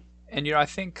 And, I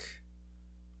think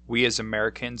we as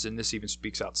Americans, and this even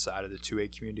speaks outside of the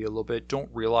 2A community a little bit, don't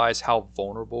realize how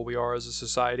vulnerable we are as a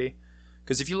society.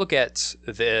 Because if you look at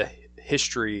the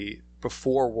history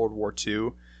before World War II,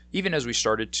 even as we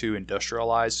started to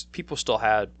industrialize, people still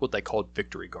had what they called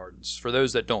victory gardens. For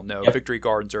those that don't know, Victory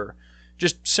gardens are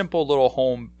just simple little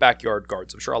home backyard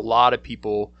gardens. I'm sure a lot of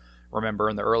people remember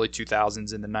in the early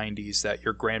 2000s and the 90s that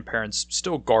your grandparents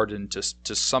still gardened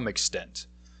to some extent.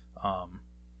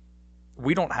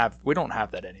 We don't have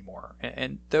that anymore.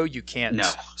 And though you can't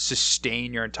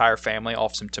sustain your entire family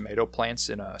off some tomato plants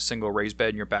in a single raised bed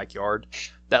in your backyard,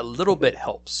 that little bit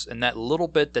helps. And that little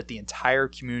bit that the entire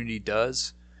community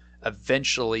does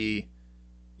eventually,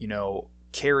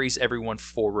 carries everyone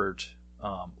forward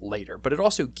later. But it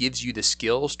also gives you the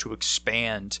skills to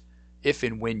expand if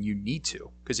and when you need to.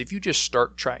 Because if you just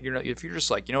start trying, if you're just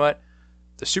like, you know what,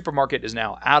 the supermarket is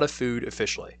now out of food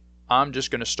officially, I'm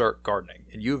just going to start gardening,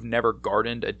 and you've never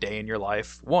gardened a day in your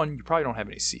life, one, you probably don't have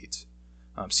any seeds.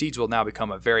 Seeds will now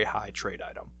become a very high trade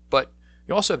item, but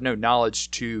you also have no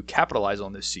knowledge to capitalize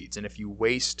on those seeds. And if you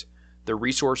waste the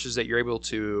resources that you're able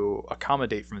to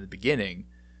accommodate from the beginning,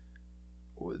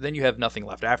 then you have nothing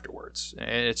left afterwards.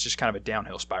 And it's just kind of a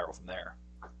downhill spiral from there.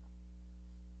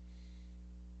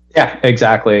 Yeah,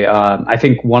 exactly. I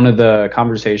think one of the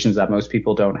conversations that most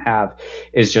people don't have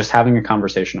is just having a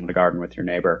conversation in the garden with your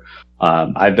neighbor.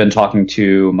 I've been talking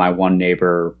to my one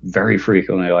neighbor very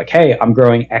frequently, like, hey, I'm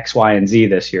growing X, Y, and Z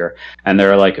this year. And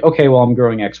they're like, okay, well, I'm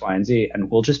growing X, Y, and Z.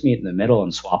 And we'll just meet in the middle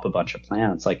and swap a bunch of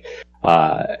plants.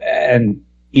 And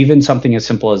even something as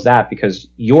simple as that, because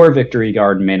your victory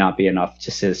garden may not be enough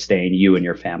to sustain you and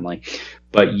your family,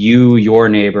 but you, your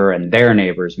neighbor, and their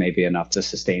neighbors may be enough to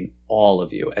sustain all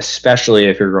of you, especially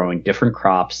if you're growing different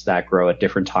crops that grow at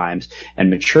different times and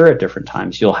mature at different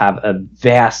times. You'll have a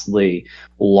vastly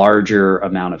larger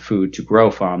amount of food to grow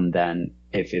from than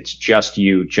if it's just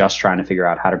you just trying to figure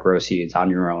out how to grow seeds on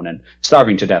your own and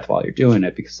starving to death while you're doing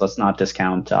it. Because let's not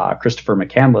discount Christopher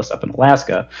McCandless up in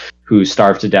Alaska, who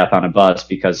starved to death on a bus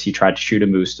because he tried to shoot a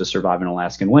moose to survive an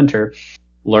Alaskan winter,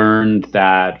 learned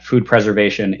that food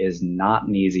preservation is not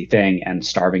an easy thing, and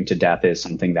starving to death is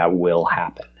something that will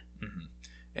happen. Mm-hmm.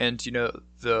 And, you know,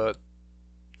 the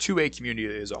 2A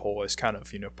community as a whole is kind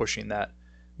of, you know, pushing that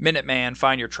Minuteman,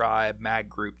 find your tribe, mag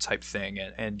group type thing.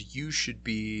 And you should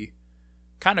be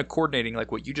kind of coordinating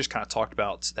like what you just kind of talked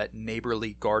about, that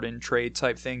neighborly garden trade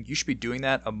type thing. You should be doing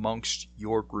that amongst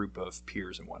your group of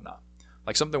peers and whatnot.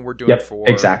 Like something we're doing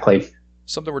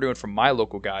something we're doing for my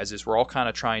local guys is we're all kind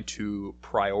of trying to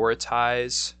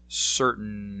prioritize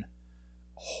certain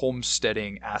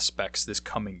homesteading aspects this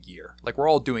coming year. Like we're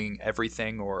all doing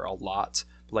everything or a lot.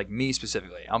 But like me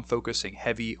specifically, I'm focusing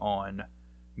heavy on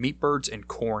meat birds and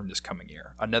corn this coming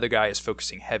year. Another guy is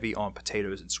focusing heavy on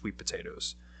potatoes and sweet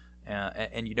potatoes.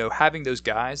 And you know, having those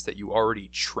guys that you already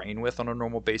train with on a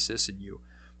normal basis and you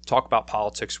talk about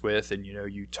politics with, and you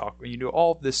know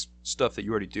all of this stuff that you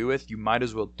already do with, you might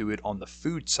as well do it on the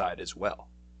food side as well.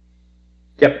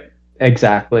 Yep,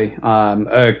 exactly.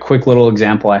 A quick little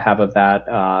example I have of that,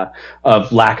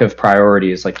 of lack of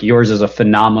priorities, like yours is a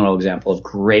phenomenal example of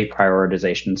great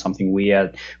prioritization. Something we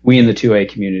in the 2A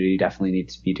community definitely need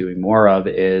to be doing more of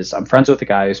is I'm friends with a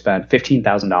guy who spent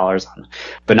 $15,000 on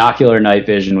binocular night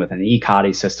vision with an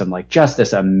Ecotty system, like just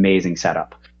this amazing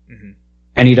setup. Mm-hmm.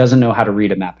 And he doesn't know how to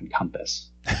read a map and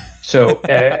compass. So,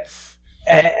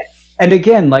 and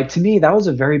again, like to me, that was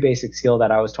a very basic skill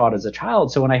that I was taught as a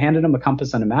child. So when I handed him a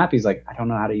compass and a map, he's like, I don't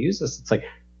know how to use this. It's like,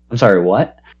 I'm sorry,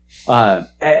 what?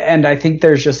 And I think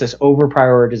there's just this over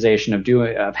prioritization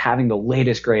of having the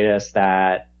latest, greatest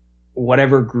that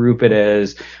whatever group it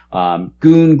is,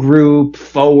 Goon Group,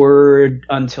 Forward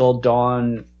Until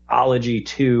Dawn, Ology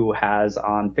 2 has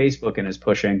on Facebook and is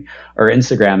pushing, or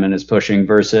Instagram and is pushing,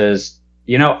 versus,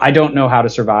 you know, I don't know how to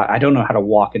survive. I don't know how to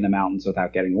walk in the mountains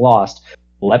without getting lost.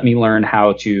 Let me learn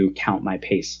how to count my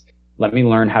pace. Let me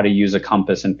learn how to use a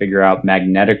compass and figure out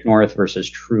magnetic north versus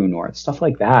true north, stuff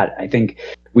like that. I think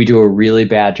we do a really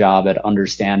bad job at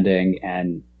understanding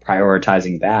and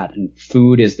prioritizing that. And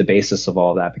food is the basis of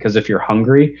all that, because if you're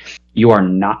hungry, you are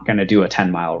not going to do a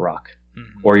 10-mile ruck,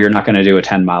 or you're not going to do a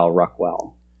 10-mile ruck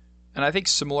well. And I think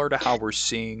similar to how we're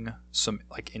seeing some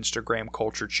like Instagram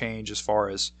culture change as far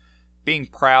as being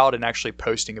proud and actually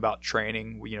posting about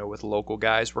training, you know, with local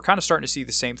guys, we're kind of starting to see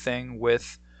the same thing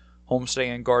with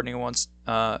homesteading and gardening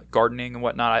and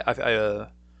whatnot.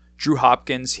 Drew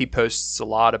Hopkins, he posts a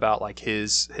lot about like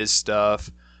his stuff,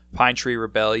 Pine Tree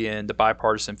Rebellion, the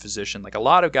Bipartisan Physician. Like a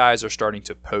lot of guys are starting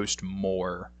to post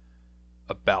more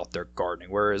about their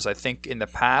gardening, whereas I think in the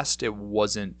past it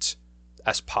wasn't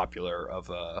as popular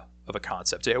of a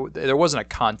concept. There wasn't a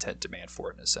content demand for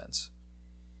it in a sense.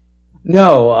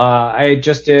 No, I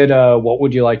just did what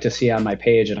would you like to see on my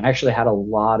page, and I actually had a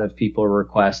lot of people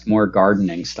request more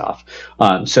gardening stuff.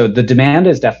 So the demand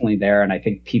is definitely there, and I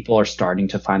think people are starting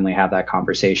to finally have that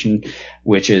conversation,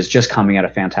 which is just coming at a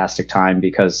fantastic time,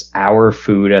 because our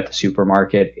food at the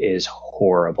supermarket is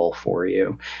horrible for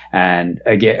you. And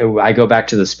again, I go back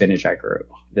to the spinach I grew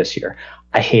this year.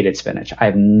 I hated spinach.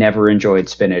 I've never enjoyed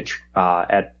spinach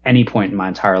at any point in my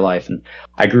entire life. And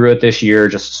I grew it this year,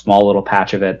 just a small little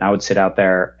patch of it. And I would sit out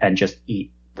there and just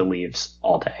eat the leaves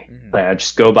all day. Mm-hmm. Like I'd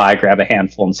just go by, grab a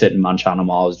handful and sit and munch on them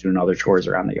while I was doing other chores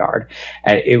around the yard.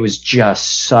 And it was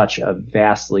just such a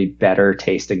vastly better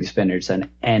tasting spinach than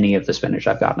any of the spinach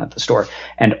I've gotten at the store.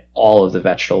 And all of the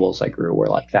vegetables I grew were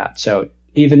like that. So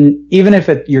even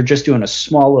if you're just doing a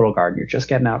small little garden, you're just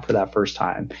getting out for that first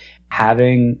time,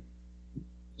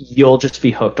 you'll just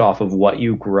be hooked off of what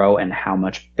you grow and how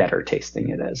much better tasting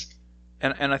it is.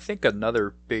 And I think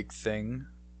another big thing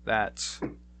that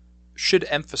should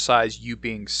emphasize you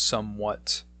being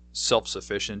somewhat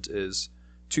self-sufficient is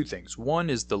two things. One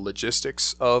is the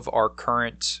logistics of our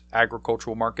current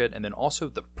agricultural market, and then also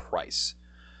the price.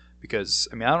 Because,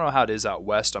 I mean, I don't know how it is out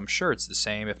west. I'm sure it's the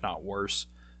same, if not worse.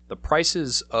 The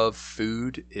prices of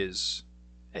food is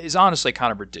honestly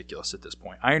kind of ridiculous at this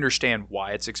point. I understand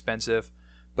why it's expensive,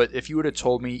 but if you would have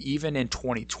told me even in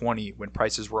 2020 when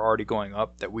prices were already going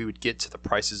up that we would get to the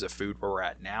prices of food where we're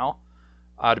at now,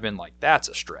 I'd have been like, that's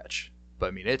a stretch. But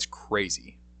I mean, it's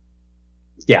crazy.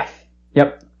 Yeah.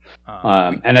 Yep.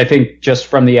 And I think just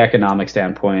from the economic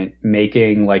standpoint,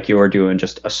 making like you're doing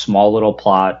just a small little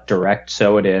plot, direct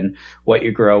sow it in, what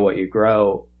you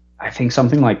grow. I think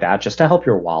something like that, just to help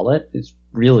your wallet, is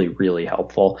really, really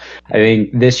helpful. I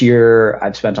think this year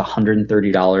I've spent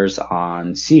 $130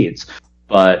 on seeds,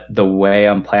 but the way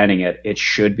I'm planning it, it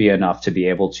should be enough to be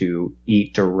able to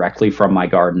eat directly from my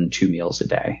garden 2 meals a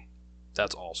day.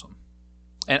 That's awesome.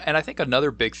 And I think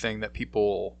another big thing that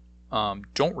people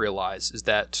don't realize is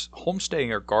that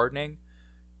homesteading or gardening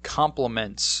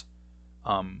complements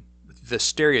the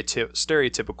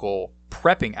stereotypical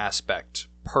prepping aspect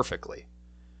perfectly.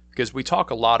 Because we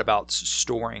talk a lot about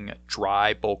storing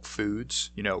dry bulk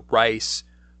foods, rice,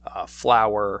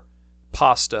 flour,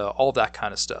 pasta, all that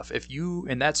kind of stuff.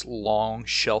 And that's long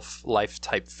shelf life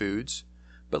type foods,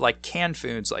 but like canned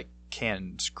foods, like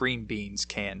canned green beans,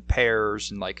 canned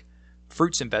pears, and like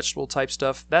fruits and vegetable type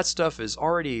stuff, that stuff is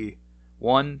already,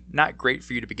 one, not great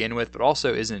for you to begin with, but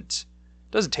also doesn't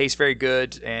taste very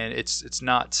good, and it's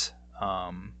not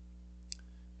going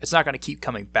to keep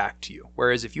coming back to you.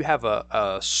 Whereas if you have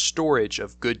a storage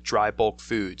of good dry bulk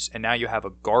foods, and now you have a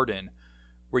garden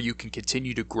where you can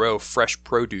continue to grow fresh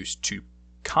produce to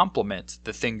complement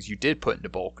the things you did put into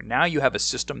bulk, now you have a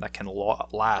system that can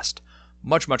last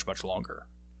much, much, much longer.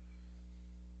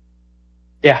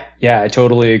 Yeah, I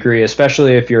totally agree,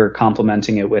 especially if you're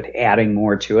complementing it with adding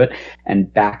more to it and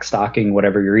backstocking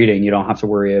whatever you're eating. You don't have to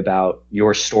worry about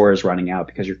your stores running out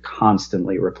because you're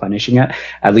constantly replenishing it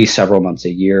at least several months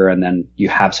a year. And then you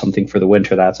have something for the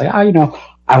winter that's like,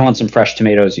 I want some fresh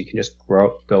tomatoes. You can just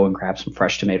go and grab some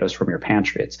fresh tomatoes from your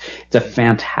pantry. It's a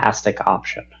fantastic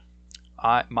option.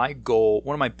 One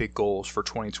of my big goals for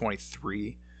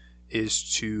 2023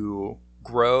 is to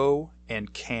grow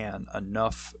and can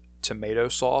enough tomato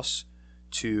sauce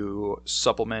to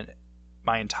supplement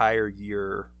my entire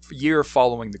year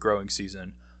following the growing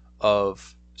season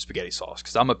of spaghetti sauce,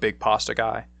 because I'm a big pasta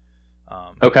guy.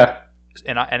 Okay.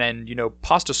 And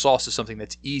pasta sauce is something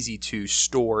that's easy to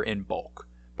store in bulk,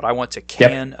 but I want to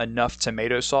can enough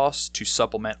tomato sauce to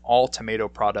supplement all tomato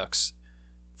products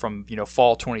from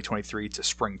fall 2023 to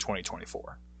spring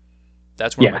 2024.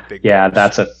 That's one of my big goals. Yeah,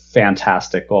 that's a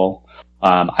fantastic goal.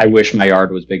 I wish my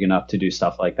yard was big enough to do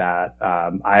stuff like that.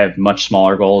 I have much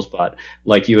smaller goals, but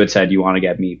like you had said, you want to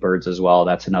get meat birds as well.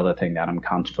 That's another thing that I'm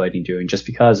contemplating doing, just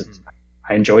because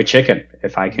I enjoy chicken.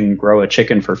 If I can grow a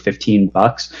chicken for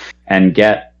 $15 and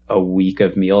get a week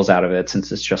of meals out of it,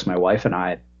 since it's just my wife and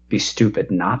I, it'd be stupid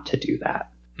not to do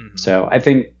that. Mm-hmm. So I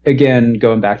think, again,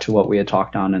 going back to what we had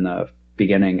talked on in the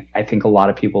beginning, I think a lot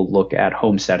of people look at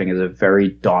homesteading as a very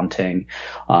daunting,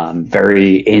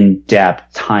 very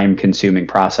in-depth, time-consuming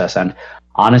process. And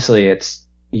honestly,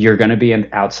 you're going to be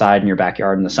outside in your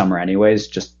backyard in the summer anyways.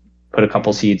 Just put a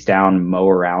couple seeds down, mow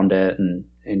around it, and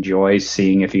enjoy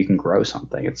seeing if you can grow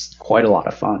something. It's quite a lot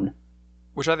of fun.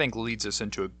 Which I think leads us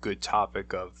into a good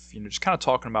topic of, just kind of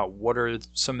talking about what are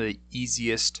some of the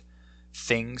easiest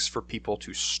things for people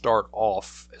to start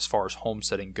off as far as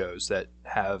homesteading goes that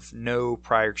have no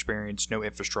prior experience, no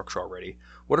infrastructure already.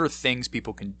 What are things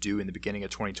people can do in the beginning of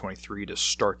 2023 to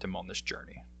start them on this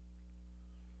journey?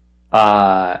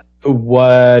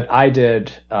 What I did,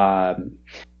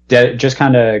 just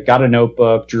kind of got a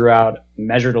notebook, drew out,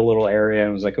 measured a little area,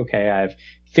 and was like, okay, I have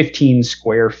 15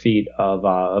 square feet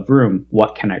of room.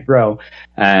 What can I grow?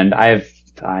 And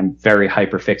I'm very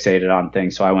hyper fixated on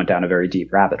things, so I went down a very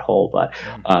deep rabbit hole. But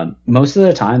most of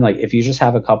the time, like if you just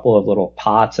have a couple of little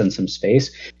pots and some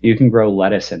space, you can grow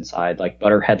lettuce inside. Like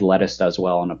butterhead lettuce does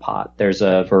well in a pot. There's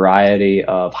a variety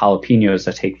of jalapenos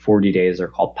that take 40 days. They're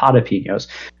called potapenos.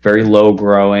 Very low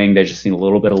growing. They just need a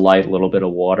little bit of light, a little bit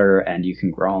of water, and you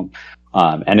can grow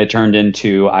them. And it turned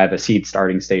into, I have a seed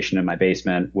starting station in my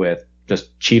basement with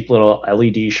just cheap little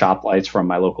LED shop lights from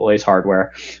my local Ace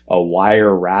Hardware, a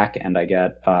wire rack, and I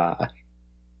get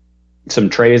some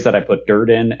trays that I put dirt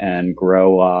in and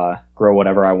grow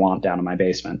whatever I want down in my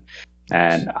basement.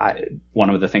 And one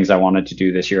of the things I wanted to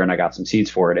do this year, and I got some seeds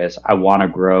for it, is I want to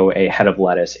grow a head of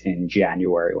lettuce in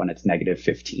January when it's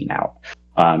 -15 out.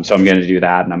 So I'm going to do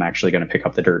that, and I'm actually going to pick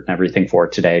up the dirt and everything for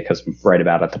it today because I'm right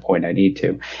about at the point I need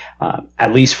to.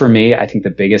 At least for me, I think the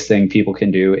biggest thing people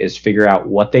can do is figure out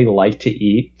what they like to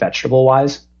eat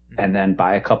vegetable-wise, and then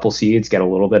buy a couple seeds, get a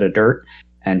little bit of dirt,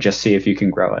 and just see if you can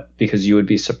grow it, because you would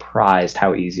be surprised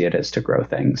how easy it is to grow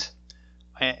things.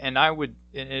 And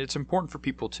it's important for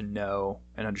people to know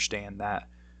and understand that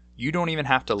you don't even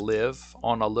have to live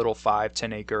on a little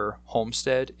 5-10 acre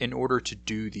homestead in order to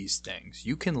do these things.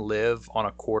 You can live on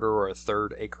a 1/4 or a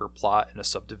 1/3 acre plot in a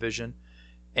subdivision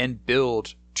and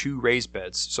build 2 raised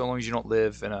beds, so long as you don't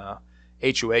live in a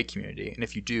HOA community. And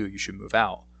if you do, you should move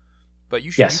out. But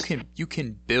Yes. you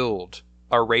can build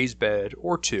a raised bed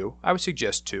or two. I would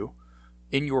suggest two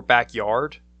in your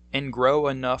backyard and grow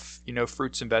enough,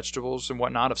 fruits and vegetables and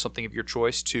whatnot of something of your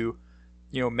choice to,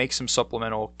 make some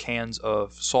supplemental cans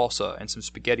of salsa and some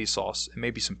spaghetti sauce and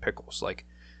maybe some pickles. Like,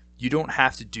 you don't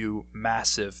have to do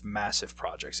massive, massive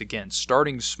projects. Again,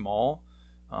 starting small,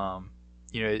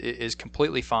 is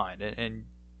completely fine. And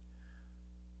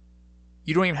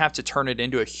you don't even have to turn it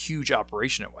into a huge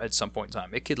operation at some point in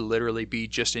time. It could literally be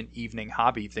just an evening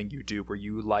hobby thing you do where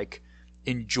you like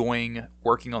enjoying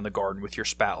working on the garden with your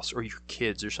spouse or your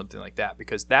kids or something like that,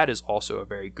 because that is also a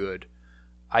very good,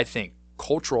 I think,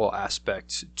 cultural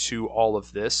aspect to all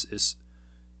of this is,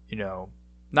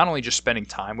 not only just spending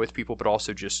time with people, but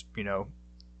also just,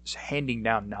 handing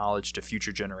down knowledge to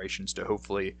future generations to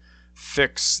hopefully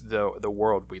fix the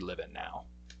world we live in now.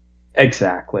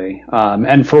 Exactly.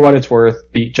 And for what it's worth,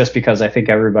 just because I think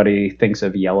everybody thinks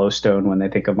of Yellowstone when they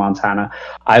think of Montana,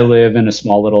 I live in a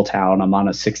small little town. I'm on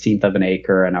a 16th of an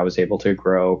acre, and I was able to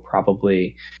grow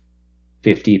probably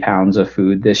 50 pounds of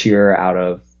food this year out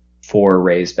of 4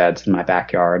 raised beds in my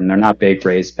backyard. And they're not big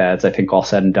raised beds. I think all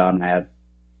said and done, I had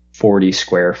 40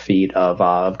 square feet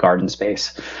of garden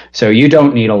space. So you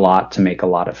don't need a lot to make a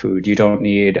lot of food. You don't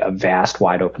need a vast,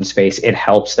 wide open space. It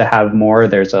helps to have more.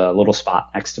 There's a little spot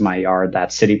next to my yard,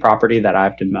 that's city property that I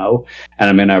have to mow. And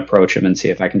I'm going to approach him and see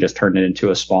if I can just turn it into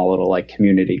a small little like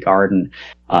community garden.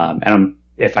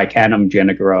 If I can, I'm going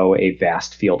to grow a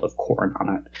vast field of corn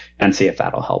on it and see if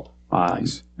that'll help.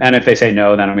 Nice. And if they say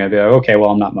no, then I'm going to be like, okay,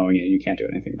 well, I'm not mowing it. You can't do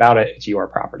anything about it. It's your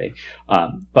property.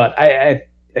 But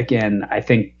again, I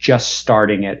think just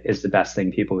starting it is the best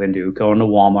thing people can do. Going to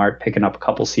Walmart, picking up a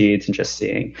couple seeds and just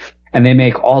seeing. And they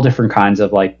make all different kinds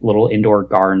of like little indoor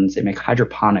gardens. They make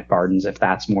hydroponic gardens if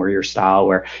that's more your style,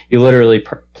 where you literally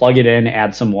plug it in,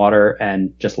 add some water,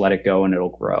 and just let it go and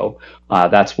it'll grow.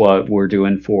 That's what we're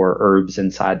doing for herbs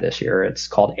inside this year. It's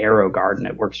called Arrow Garden.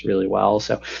 It works really well.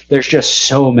 So there's just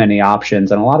so many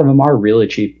options, and a lot of them are really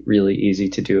cheap, really easy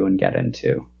to do and get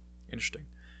into. Interesting.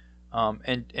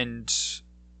 And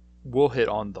we'll hit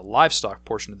on the livestock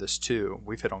portion of this too.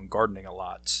 We've hit on gardening a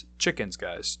lot. Chickens,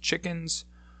 guys. Chickens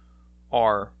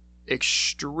are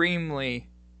extremely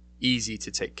easy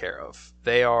to take care of.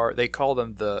 They call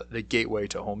them the gateway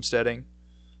to homesteading,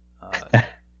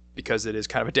 because it is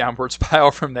kind of a downward spiral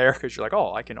from there, because you're like,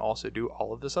 oh, I can also do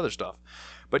all of this other stuff.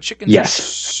 But chickens are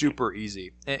super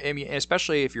easy. I mean,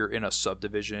 especially if you're in a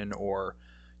subdivision or,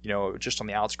 just on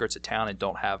the outskirts of town and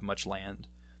don't have much land.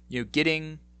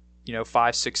 Getting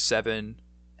 5, 6, 7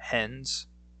 hens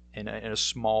in a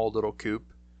small little coop,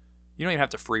 you don't even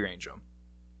have to free range them.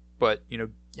 But,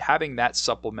 having that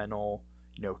supplemental,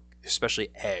 especially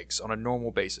eggs on a normal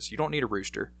basis, you don't need a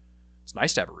rooster. It's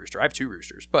nice to have a rooster. I have 2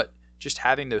 roosters, but just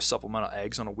having those supplemental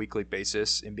eggs on a weekly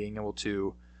basis and being able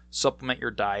to supplement your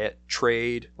diet,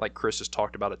 trade, like Chris has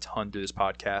talked about a ton through this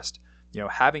podcast,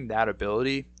 having that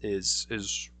ability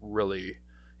is really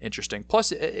interesting.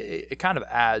 Plus, it kind of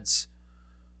adds,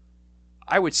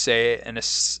 I would say, an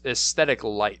aesthetic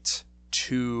light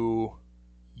to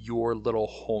your little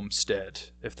homestead,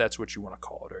 if that's what you want to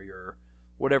call it, or your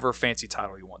whatever fancy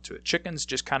title you want to it. Chickens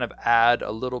just kind of add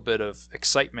a little bit of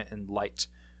excitement and light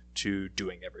to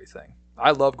doing everything.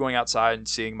 I love going outside and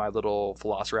seeing my little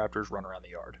velociraptors run around the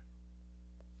yard.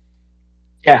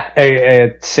 Yeah,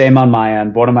 same on my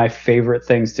end. One of my favorite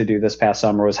things to do this past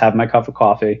summer was have my cup of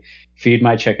coffee, feed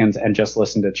my chickens, and just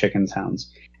listen to chicken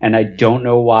sounds. And I don't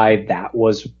know why that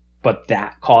was, but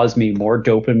that caused me more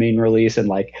dopamine release and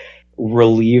like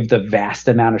relieved the vast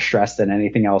amount of stress than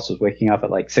anything else. Was waking up at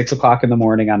like 6 o'clock in the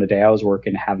morning on a day I was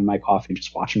working, having my coffee, and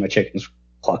just watching my chickens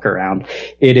cluck around.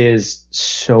 It is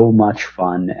so much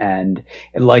fun, and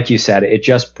like you said, it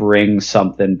just brings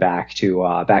something back to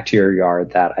your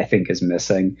yard that I think is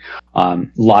missing. A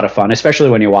lot of fun, especially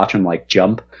when you watch them like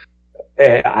jump.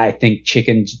 I think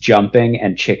chickens jumping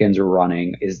and chickens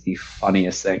running is the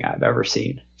funniest thing I've ever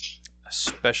seen.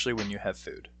 Especially when you have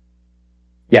food.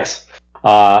 Yes.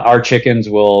 Our chickens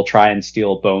will try and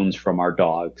steal bones from our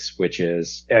dogs, which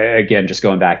is, again, just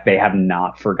going back, they have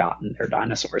not forgotten their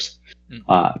dinosaurs.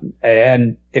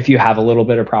 And if you have a little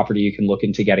bit of property, you can look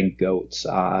into getting goats.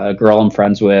 A girl I'm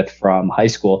friends with from high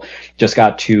school just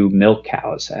got 2 milk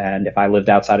cows. And if I lived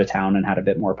outside of town and had a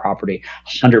bit more property,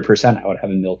 100% I would have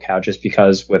a milk cow, just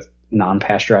because with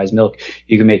non-pasteurized milk,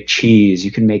 you can make cheese.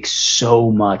 You can make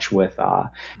so much with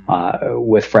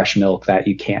fresh milk that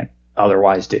you can't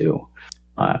otherwise do.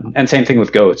 And same thing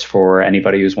with goats. For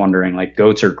anybody who's wondering, like,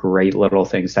 goats are great little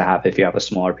things to have if you have a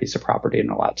smaller piece of property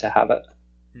and allowed to have it.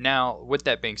 Now, with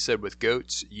that being said, with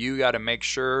goats, you got to make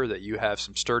sure that you have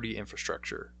some sturdy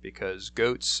infrastructure, because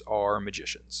goats are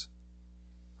magicians.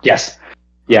 Yes.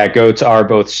 Yeah, goats are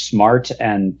both smart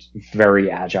and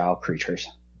very agile creatures.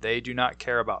 They do not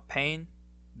care about pain.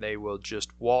 They will just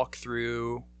walk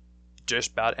through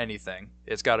just about anything.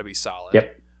 It's got to be solid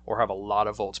Yep. or have a lot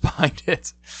of volts behind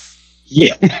it.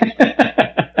 Yeah.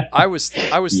 I was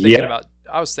thinking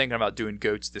Yeah. about doing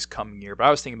goats this coming year, but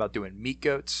I was thinking about doing meat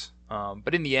goats.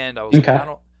 But in the end, I was like,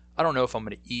 Okay. I don't know if I'm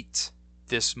going to eat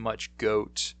this much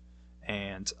goat,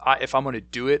 and if I'm going to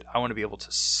do it, I want to be able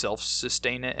to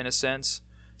self-sustain it in a sense.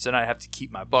 So then I have to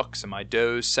keep my bucks and my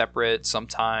does separate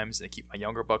sometimes, and keep my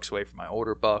younger bucks away from my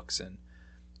older bucks. And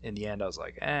in the end, I was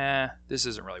like, this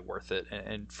isn't really worth it.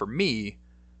 And for me,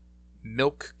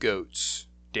 milk goats,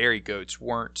 dairy goats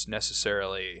weren't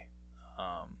necessarily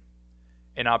um,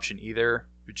 an option either,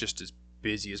 just as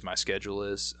busy as my schedule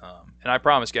is. And I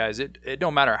promise, guys, it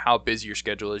don't matter how busy your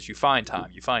schedule is, you find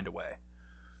time, you find a way.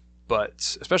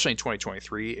 But especially in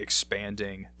 2023,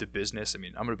 expanding the business, I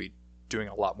mean, I'm going to be doing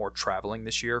a lot more traveling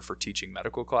this year for teaching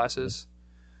medical classes.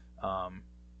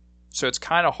 So it's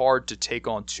kind of hard to take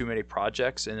on too many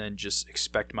projects and then just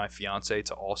expect my fiance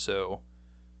to also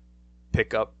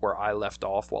pick up where I left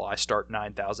off while I start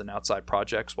 9,000 outside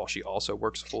projects while she also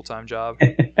works a full-time job.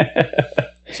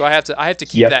 So I have to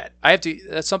keep Yep. that.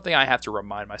 That's something I have to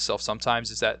remind myself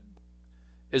sometimes, is that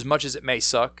as much as it may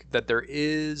suck, that there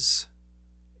is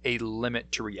a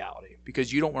limit to reality,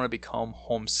 because you don't want to become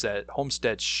homestead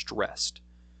stressed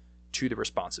to the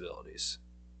responsibilities.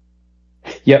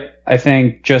 Yep. I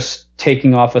think just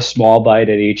taking off a small bite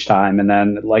at each time. And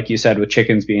then, like you said, with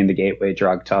chickens being the gateway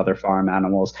drug to other farm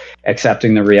animals,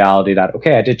 accepting the reality that,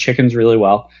 okay, I did chickens really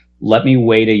well. Let me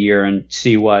wait a year and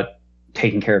see what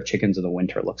taking care of chickens in the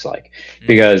winter looks like.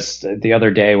 Because the other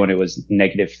day when it was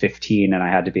negative 15 and I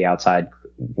had to be outside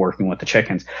working with the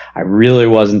chickens, I really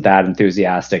wasn't that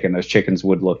enthusiastic, and those chickens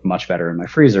would look much better in my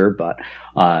freezer. But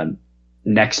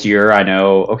next year, I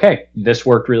know, okay, this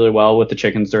worked really well with the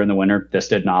chickens during the winter. This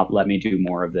did not. Let me do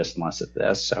more of this and less of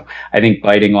this. So I think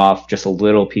biting off just a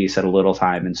little piece at a little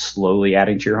time and slowly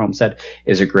adding to your homestead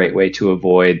is a great way to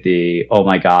avoid the, oh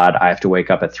my God, I have to wake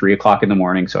up at 3 o'clock in the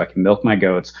morning so I can milk my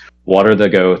goats, water the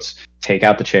goats, take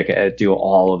out the chicken, do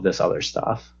all of this other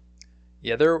stuff.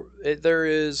 Yeah, there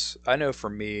is. I know for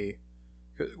me,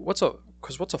 what's a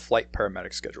flight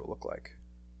paramedic schedule look like?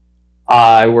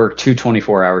 I work two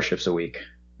 24-hour shifts a week.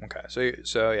 Okay,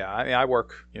 so yeah, I mean, I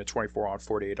work 24 on,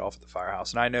 48 off at the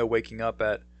firehouse, and I know waking up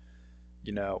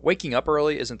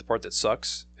early isn't the part that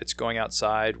sucks. It's going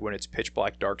outside when it's pitch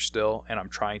black dark still, and I'm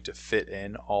trying to fit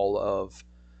in all of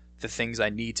the things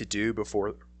I need to do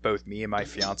before both me and my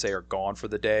fiance are gone for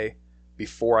the day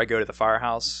before I go to the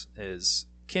firehouse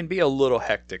can be a little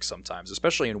hectic sometimes,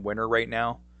 especially in winter right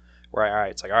now. Where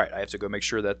it's like, all right, I have to go make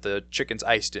sure that the chicken's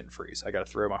ice didn't freeze. I got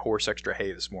to throw my horse extra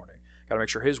hay this morning. Got to make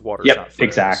sure his water's not froze.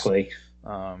 Exactly.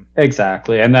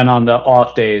 Exactly. And then on the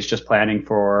off days, just planning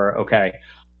for, okay,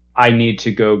 I need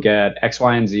to go get X,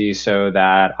 Y, and Z so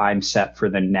that I'm set for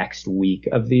the next week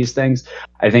of these things.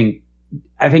 I think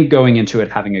going into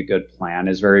it having a good plan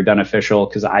is very beneficial,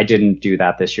 because I didn't do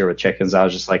that this year with chickens. I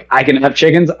was just like, I can have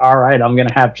chickens. All right, I'm going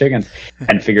to have chickens,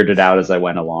 and figured it out as I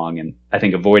went along. And I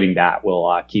think avoiding that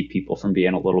will keep people from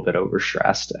being a little bit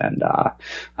overstressed and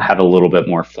have a little bit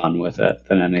more fun with it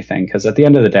than anything. Because at the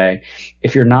end of the day,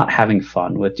 if you're not having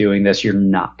fun with doing this, you're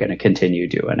not going to continue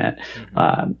doing it.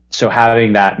 Mm-hmm. So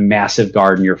having that massive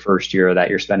garden your first year that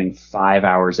you're spending 5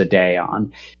 hours a day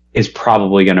on is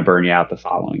probably going to burn you out the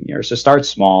following year. So start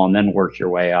small and then work your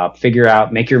way up.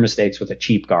 Make your mistakes with a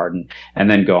cheap garden and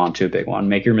then go on to a big one.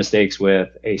 Make your mistakes with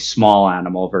a small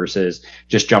animal versus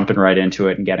just jumping right into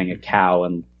it and getting a cow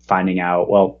and finding out,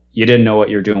 well, you didn't know what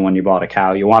you're doing when you bought a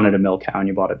cow. You wanted a milk cow and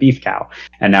you bought a beef cow,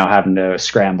 and now having to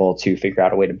scramble to figure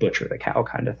out a way to butcher the cow,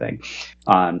 kind of thing.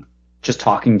 Just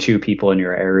talking to people in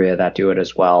your area that do it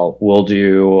as well.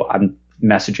 I'm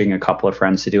messaging a couple of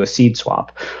friends to do a seed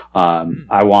swap.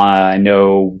 I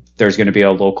know there's going to be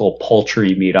a local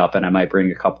poultry meetup, and I might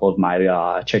bring a couple of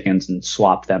my chickens and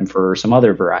swap them for some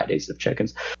other varieties of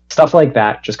chickens. Stuff like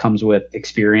that just comes with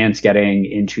experience, getting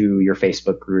into your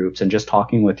Facebook groups and just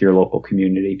talking with your local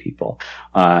community people.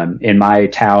 In my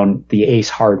town, the Ace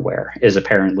Hardware is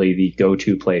apparently the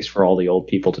go-to place for all the old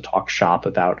people to talk shop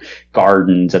about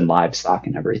gardens and livestock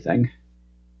and everything.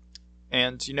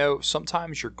 And,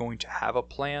 sometimes you're going to have a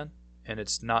plan and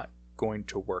it's not going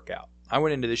to work out. I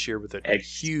went into this year with a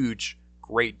huge,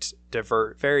 great,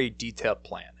 very detailed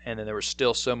plan. And then there was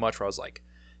still so much where I was like,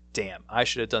 damn, I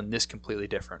should have done this completely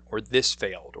different, or this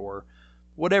failed, or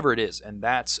whatever it is. And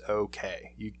that's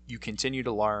okay. You continue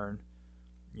to learn,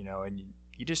 and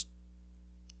you just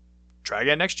try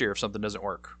again next year if something doesn't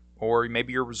work. Or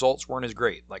maybe your results weren't as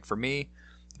great. Like for me,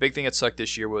 the big thing that sucked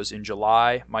this year was in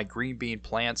July, my green bean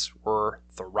plants were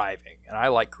thriving. And I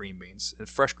like green beans, and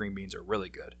fresh green beans are really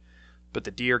good. But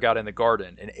the deer got in the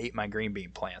garden and ate my green bean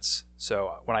plants.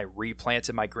 So when I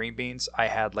replanted my green beans, I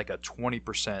had like a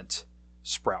 20%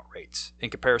 sprout rate. In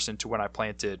comparison to when I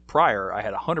planted prior, I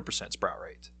had a 100% sprout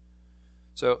rate.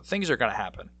 So things are going to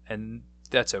happen, and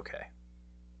that's okay.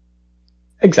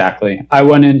 Exactly. I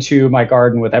went into my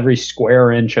garden with every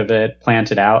square inch of it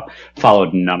planted out,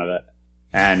 followed none of it.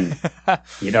 And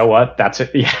you know what? That's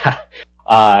it. Yeah.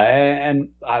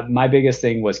 My biggest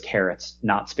thing was carrots,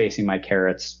 not spacing my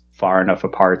carrots far enough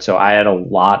apart. So I had a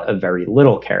lot of very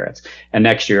little carrots. And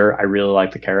next year, I really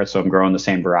like the carrots. So I'm growing the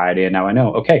same variety. And now I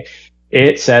know, okay,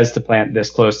 it says to plant this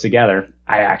close together.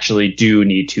 I actually do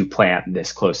need to plant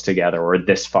this close together or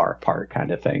this far apart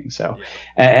kind of thing. So,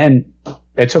 and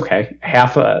it's okay.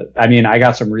 I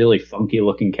got some really funky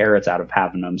looking carrots out of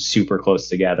having them super close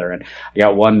together. And I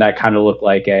got one that kind of looked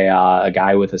like a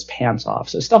guy with his pants off.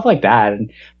 So stuff like that.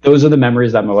 And those are the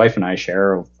memories that my wife and I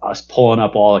share of us pulling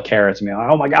up all the carrots and being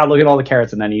like, oh my God, look at all the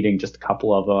carrots. And then eating just a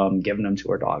couple of them, giving them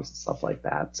to our dogs and stuff like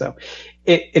that. So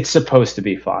it's supposed to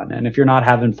be fun. And if you're not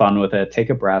having fun with it, take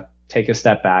a breath, take a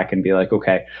step back and be like,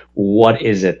 okay, what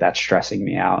is it that's stressing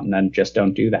me out? And then just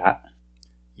don't do that.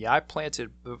 Yeah, I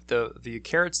planted the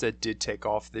carrots that did take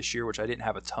off this year, which I didn't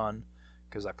have a ton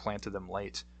because I planted them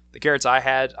late. The carrots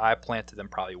I planted them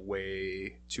probably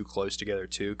way too close together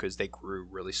too because they grew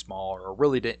really small or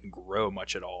really didn't grow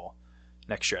much at all.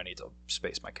 Next year I need to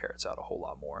space my carrots out a whole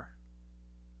lot more.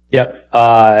 Yep.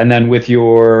 And then with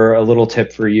a little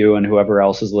tip for you and whoever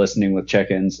else is listening with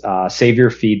chickens, save your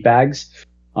feed bags.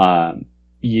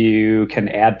 You can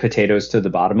add potatoes to the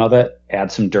bottom of it,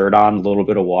 add some dirt on, a little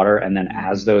bit of water, and then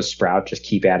as those sprout, just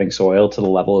keep adding soil to the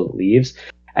level of the leaves,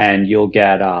 and you'll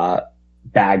get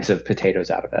bags of potatoes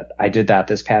out of it. I did that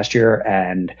this past year,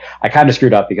 and I kind of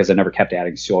screwed up because I never kept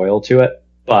adding soil to it.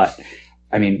 But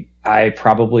I mean, I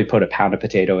probably put a pound of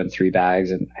potato in 3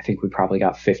 bags, and I think we probably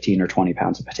got 15 or 20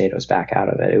 pounds of potatoes back out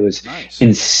of it. It was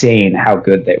insane how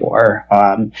good they were.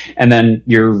 And then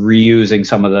you're reusing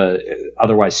some of the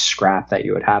otherwise scrap that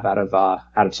you would have out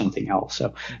of something else.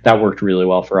 So that worked really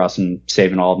well for us, and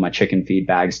saving all of my chicken feed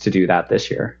bags to do that this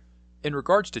year. In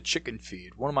regards to chicken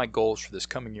feed, one of my goals for this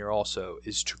coming year also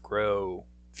is to grow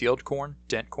field corn,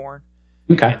 dent corn.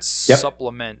 Okay. And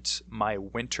supplement my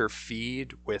winter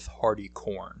feed with hardy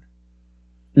corn.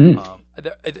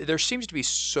 There seems to be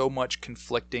so much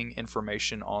conflicting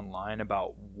information online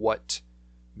about what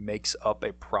makes up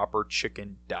a proper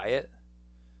chicken diet.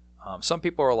 Some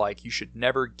people are like, you should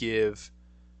never give,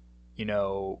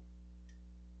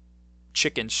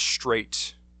 chicken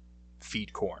straight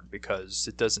feed corn because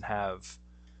it doesn't have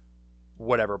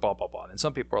whatever, blah, blah, blah. And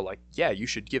some people are like, yeah, you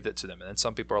should give it to them. And then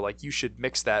some people are like, you should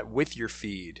mix that with your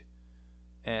feed.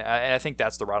 And I think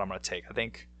that's the route I'm going to take. I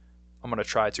think I'm going to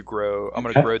try to grow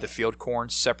the field corn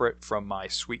separate from my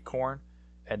sweet corn.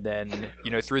 And then,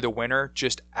 through the winter,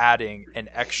 just adding an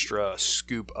extra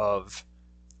scoop of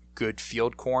good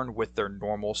field corn with their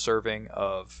normal serving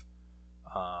or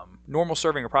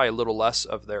probably a little less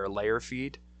of their layer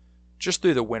feed just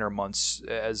through the winter months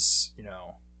as,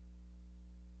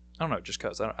 I don't know, just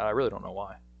because. I really don't know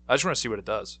why. I just want to see what it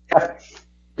does.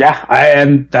 Yeah.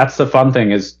 And that's the fun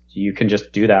thing is you can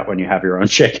just do that when you have your own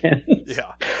chicken.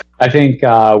 Yeah. I think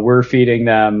we're feeding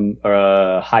them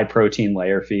a high protein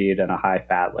layer feed and a high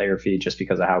fat layer feed just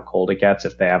because of how cold it gets.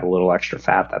 If they have a little extra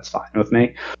fat, that's fine with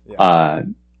me. Yeah.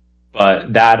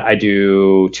 But that I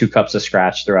do 2 cups of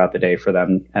scratch throughout the day for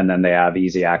them. And then they have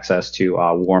easy access to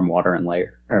warm water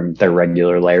and their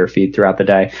regular layer feed throughout the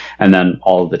day. And then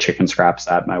all of the chicken scraps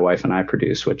that my wife and I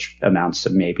produce, which amounts to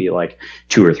maybe like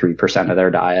 2 or 3% of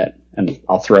their diet. And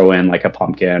I'll throw in like a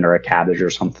pumpkin or a cabbage or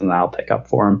something that I'll pick up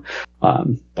for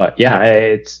them. But yeah,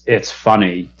 it's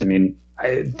funny. I mean,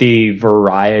 the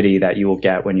variety that you will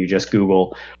get when you just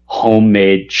Google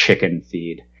homemade chicken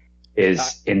feed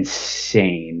is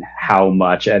insane how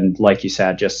much. And like you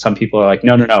said, just some people are like,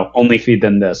 no, only feed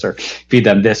them this or feed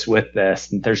them this with this.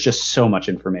 And there's just so much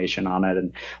information on it,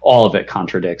 and all of it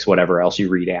contradicts whatever else you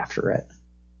read after it.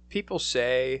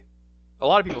 A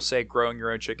lot of people say growing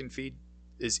your own chicken feed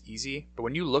is easy, but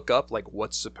when you look up like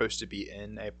what's supposed to be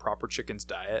in a proper chicken's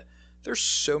diet, there's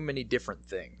so many different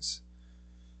things.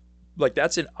 Like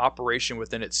that's an operation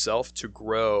within itself to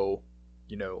grow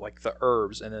like the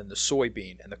herbs and then the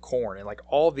soybean and the corn and like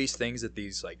all these things that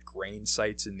these like grain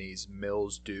sites and these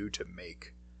mills do to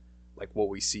make like what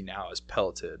we see now as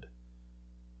pelleted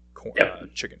corn,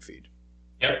 chicken feed.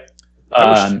 Yep.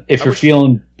 If you're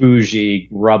feeling bougie,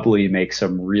 Rubbly makes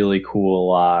some really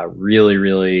cool,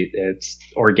 really, it's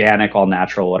organic, all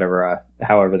natural, whatever,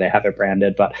 however they have it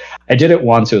branded. But I did it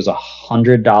once. It was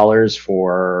 $100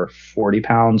 for 40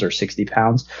 pounds or 60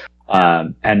 pounds.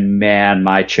 And man,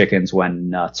 my chickens went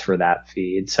nuts for that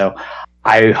feed. So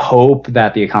I hope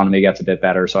that the economy gets a bit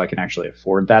better so I can actually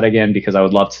afford that again, because I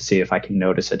would love to see if I can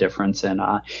notice a difference in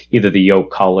either the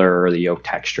yolk color or the yolk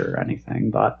texture or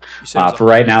anything. But for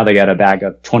right now, they get a bag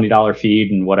of $20 feed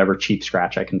and whatever cheap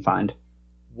scratch I can find.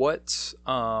 What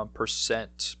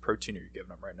percent protein are you giving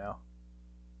them right now?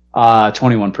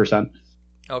 21%.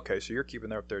 Okay, so you're keeping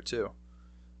them up there too.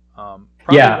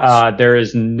 There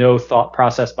is no thought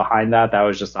process behind that. That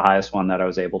was just the highest one that I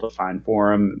was able to find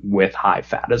for them with high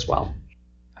fat as well.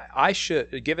 I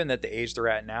should, given that the age they're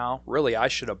at now, really I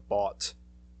should have bought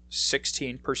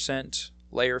 16%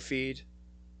 layer feed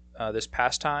this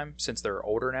past time since they're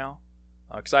older now.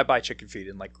 Because I buy chicken feed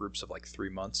in like groups of like 3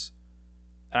 months.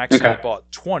 And I actually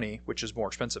bought 20, which is more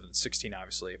expensive than 16,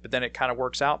 obviously. But then it kind of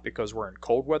works out because we're in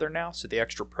cold weather now, so the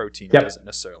extra protein doesn't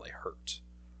necessarily hurt.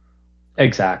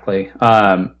 Exactly.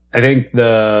 I think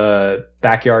the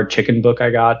backyard chicken book I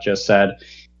got just said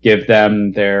give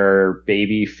them their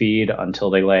baby feed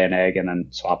until they lay an egg and then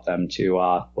swap them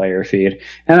to layer feed.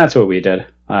 And that's what we did.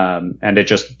 And it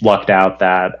just lucked out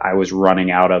that I was running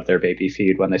out of their baby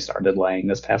feed when they started laying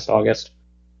this past August.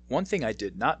 One thing I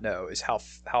did not know is how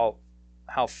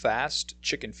fast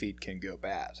chicken feed can go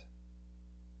bad.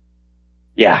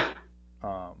 Yeah.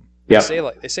 They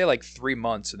say like 3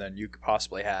 months, and then you could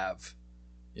possibly have,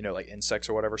 like insects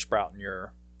or whatever sprout in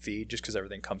your feed just because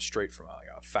everything comes straight from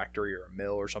a factory or a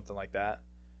mill or something like that.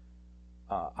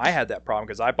 I had that problem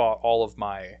because I bought all of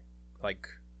my like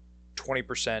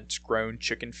 20% grown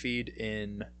chicken feed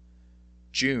in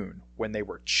June when they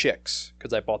were chicks,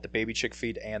 because I bought the baby chick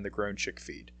feed and the grown chick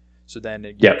feed. So then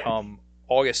come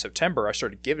August, September, I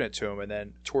started giving it to them, and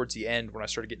then towards the end, when I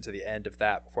started getting to the end of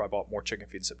that, before I bought more chicken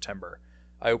feed in September,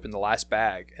 I opened the last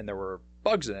bag and there were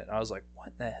bugs in it, and I was like,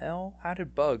 what the hell? How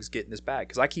did bugs get in this bag?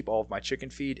 Because I keep all of my chicken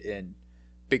feed in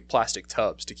big plastic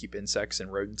tubs to keep insects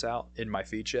and rodents out in my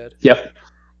feed shed. Yep.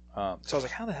 So I was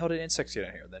like, how the hell did insects get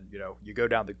in here? Then, you go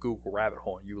down the Google rabbit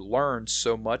hole and you learn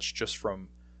so much just from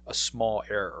a small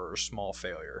error or a small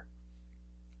failure.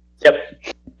 Yep.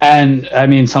 And I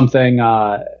mean, something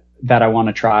that I want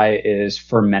to try is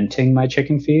fermenting my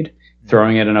chicken feed,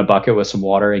 throwing it in a bucket with some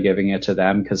water and giving it to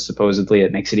them, because supposedly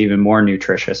it makes it even more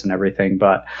nutritious and everything.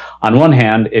 But on one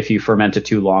hand, if you ferment it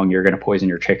too long, you're going to poison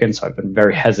your chicken. So I've been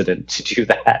very hesitant to do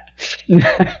that.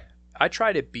 I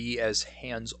try to be as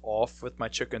hands off with my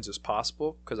chickens as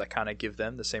possible, because I kind of give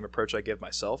them the same approach I give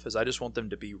myself, is I just want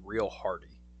them to be real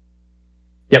hardy.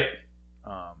 Yep.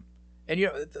 And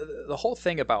the whole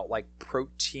thing about like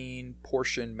protein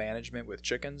portion management with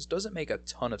chickens doesn't make a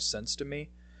ton of sense to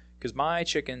me, because my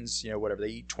chickens, whatever, they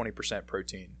eat 20%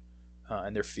 protein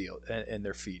in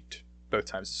their feed both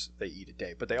times they eat a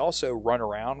day, but they also run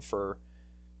around for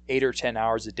 8 or 10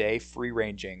 hours a day, free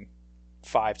ranging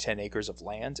 5-10 acres of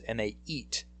land, and they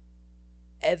eat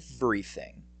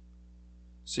everything.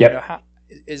 So how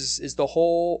is the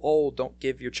whole don't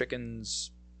give your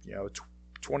chickens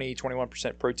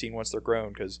 20-21% protein once they're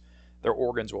grown because their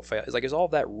organs will fail? Is all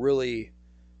of that really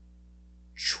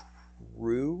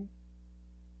true?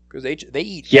 Because they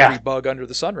eat every bug under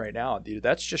the sun right now, dude.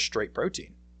 That's just straight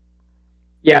protein.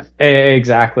 Yeah,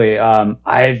 exactly.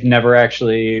 I've never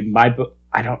actually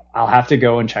I'll have to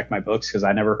go and check my books, because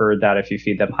I never heard that if you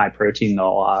feed them high protein,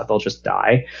 they'll just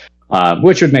die.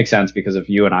 Which would make sense, because if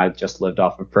you and I just lived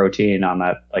off of protein on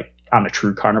that, like on a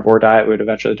true carnivore diet, we would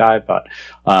eventually die. But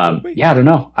I don't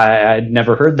know. I'd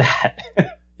never heard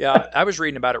that. Yeah, I was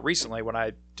reading about it recently when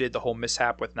I did the whole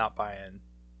mishap with not buying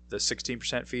the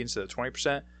 16% feed instead of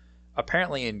 20%.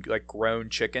 Apparently in like grown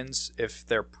chickens, if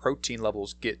their protein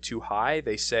levels get too high,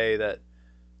 they say that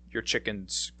your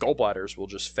chicken's gallbladders will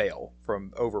just fail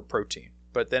from over protein.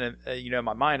 But then, in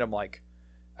my mind, I'm like,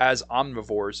 as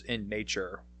omnivores in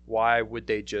nature, why would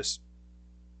they just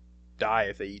die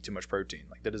if they eat too much protein?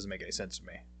 Like, that doesn't make any sense to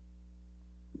me.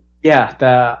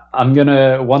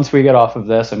 Yeah, once we get off of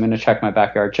this, I'm going to check my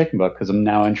backyard chicken book, because I'm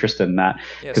now interested in that.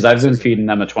 Because I've been feeding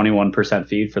them a 21%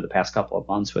 feed for the past couple of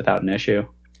months without an issue.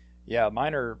 Yeah,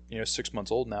 mine are 6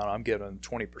 months old now, and I'm giving them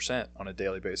 20% on a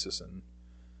daily basis, and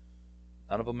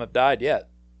none of them have died yet.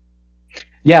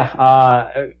 Yeah,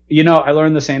 I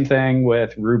learned the same thing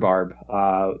with rhubarb.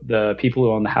 The people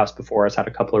who owned the house before us had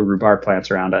a couple of rhubarb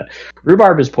plants around it.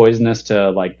 Rhubarb is poisonous to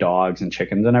like dogs and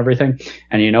chickens and everything.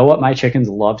 And you know what my chickens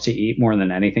love to eat more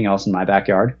than anything else in my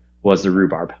backyard was the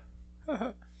rhubarb.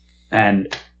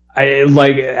 And I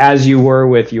like as you were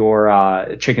with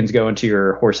your chickens going to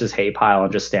your horse's hay pile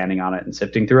and just standing on it and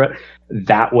sifting through it.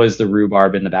 That was the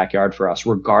rhubarb in the backyard for us.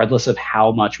 Regardless of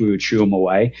how much we would shoo them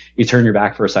away, you turn your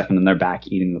back for a second and they're back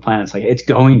eating the plant. It's like it's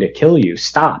going to kill you.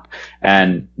 Stop!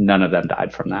 And none of them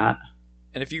died from that.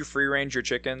 And if you free range your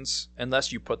chickens,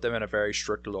 unless you put them in a very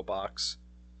strict little box,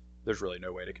 there's really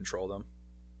no way to control them.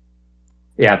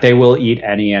 Yeah, they will eat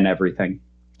any and everything.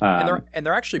 And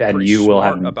they're actually pretty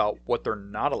smart about what they're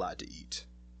not allowed to eat.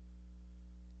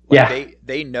 Like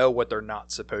they know what they're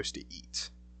not supposed to eat,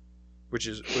 which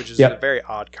is a very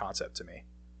odd concept to me.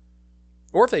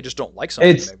 Or if they just don't like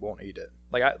something, they won't eat it.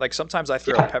 Like sometimes I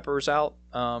throw peppers out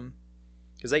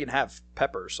because they can have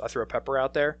peppers. I throw a pepper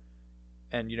out there,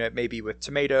 and maybe with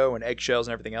tomato and eggshells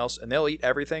and everything else, and they'll eat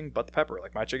everything but the pepper.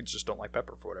 Like my chickens just don't like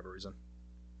pepper for whatever reason.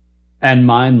 And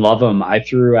mine love them. I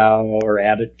threw out or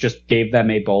added, just gave them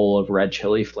a bowl of red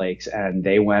chili flakes, and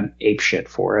they went apeshit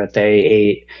for it. They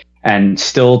ate, and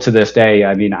still to this day,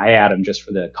 I mean, I add them just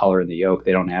for the color and the yolk.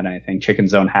 They don't add anything.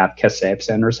 Chickens don't have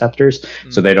capsaicin receptors,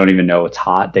 so they don't even know it's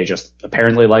hot. They just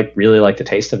apparently really like the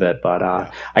taste of it. But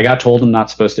I got told I'm not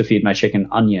supposed to feed my chicken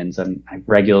onions, and I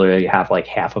regularly have like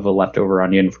half of a leftover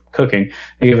onion from cooking.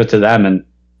 I give it to them, and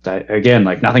again,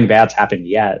 like nothing bad's happened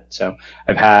yet. So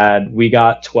we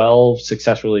got 12,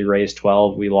 successfully raised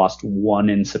 12. We lost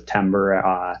one in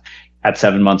September at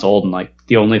 7 months old. And like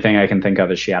the only thing I can think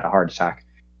of is she had a heart attack.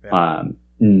 Yeah.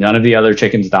 None of the other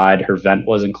chickens died. Her vent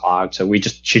wasn't clogged. So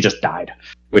she just died,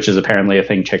 which is apparently a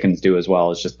thing chickens do as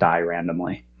well, is just die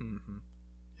randomly. Mm-hmm.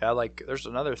 Yeah. Like there's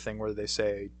another thing where they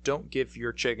say, don't give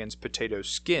your chickens potato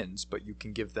skins, but you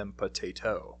can give them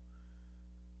potato.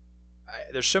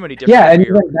 There's so many different. Yeah, and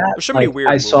weird, that, there's so many weird.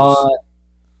 I rules. saw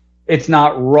it's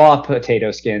not raw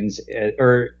potato skins,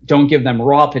 or don't give them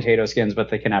raw potato skins, but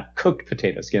they can have cooked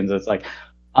potato skins. It's like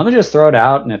I'm gonna just throw it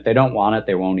out, and if they don't want it,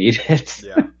 they won't eat it.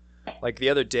 Yeah, like the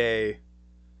other day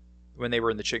when they were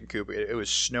in the chicken coop, it was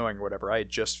snowing or whatever. I had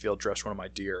just field dressed one of my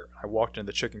deer. I walked into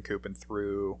the chicken coop and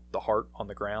threw the heart on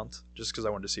the ground just because I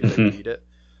wanted to see if they would eat it,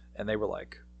 and they were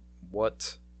like,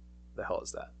 "What the hell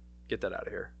is that? Get that out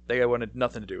of here!" They wanted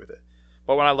nothing to do with it.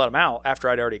 But when I let them out, after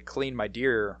I'd already cleaned my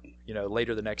deer,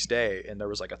 later the next day, and there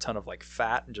was like a ton of like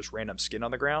fat and just random skin on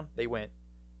the ground, they went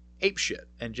ape shit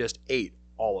and just ate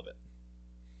all of it.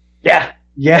 Yeah.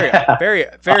 Very,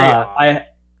 very odd.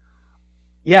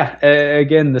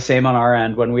 Again, the same on our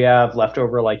end. When we have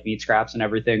leftover like meat scraps and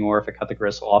everything, or if I cut the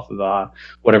gristle off of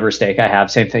whatever steak I have,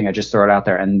 same thing. I just throw it out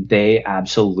there, and they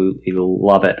absolutely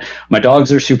love it. My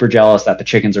dogs are super jealous that the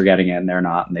chickens are getting it and they're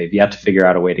not, and they've yet to figure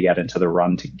out a way to get into the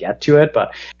run to get to it.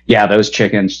 But yeah, those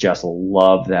chickens just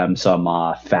love them some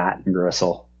fat and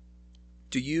gristle.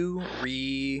 Do you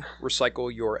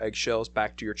recycle your eggshells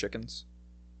back to your chickens?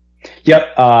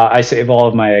 Yep, I save all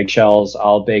of my eggshells.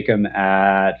 I'll bake them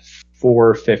at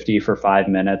 450 for 5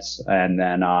 minutes, and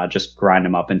then just grind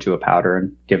them up into a powder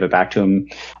and give it back to them.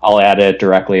 I'll add it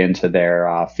directly into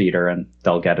their feeder, and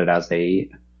they'll get it as they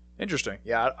eat. Interesting.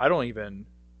 Yeah, I don't even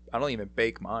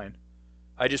bake mine.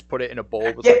 I just put it in a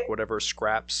bowl with like whatever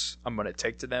scraps I'm gonna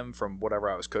take to them from whatever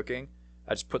I was cooking.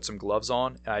 I just put some gloves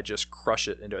on, and I just crush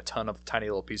it into a ton of tiny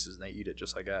little pieces, and they eat it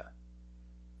just like that.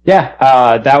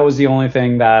 Yeah, that was the only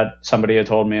thing that somebody had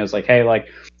told me. Is like, hey, like,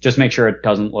 just make sure it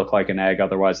doesn't look like an egg,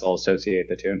 otherwise they'll associate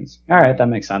the tunes. All right, that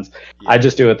makes sense. Yeah. I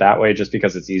just do it that way just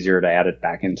because it's easier to add it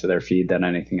back into their feed than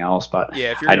anything else. But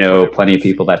yeah, I know plenty of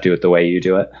people that do it the way you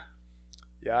do it.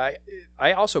 Yeah,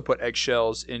 I also put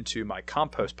eggshells into my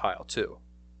compost pile too.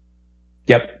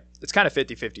 Yep. It's kind of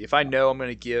 50-50. If I know I'm going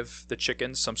to give the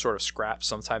chickens some sort of scrap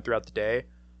sometime throughout the day,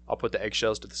 I'll put the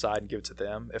eggshells to the side and give it to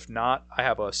them. If not, I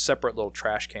have a separate little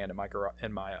trash can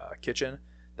in my kitchen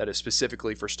that is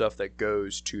specifically for stuff that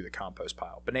goes to the compost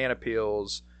pile. Banana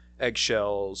peels,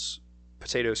 eggshells,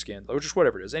 potato skins, or just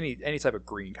whatever it is. Any type of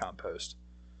green compost.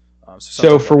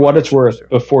 So for what it's worth,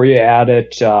 before you add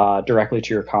it directly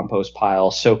to your compost pile,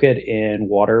 soak it in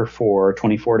water for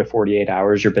 24 to 48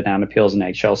 hours, your banana peels and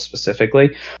eggshells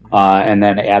specifically, and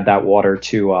then add that water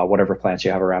to whatever plants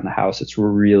you have around the house. It's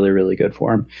really, really good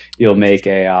for them. You'll make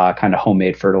a kind of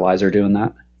homemade fertilizer doing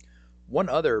that. One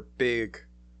other big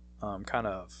kind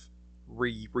of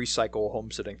recycle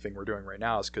homesteading thing we're doing right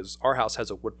now is because our house has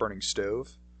a wood-burning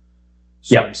stove.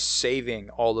 So I'm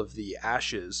saving all of the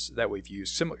ashes that we've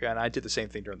used. And I did the same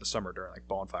thing during the summer during like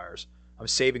bonfires. I'm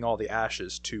saving all the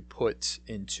ashes to put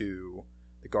into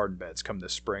the garden beds come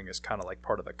this spring as kind of like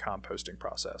part of the composting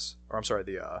process. Or I'm sorry,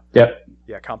 the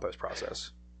compost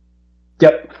process.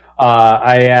 Yep.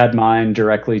 I add mine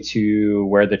directly to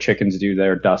where the chickens do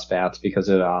their dust baths because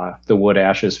the wood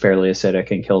ash is fairly acidic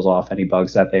and kills off any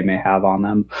bugs that they may have on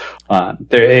them.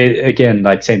 Again,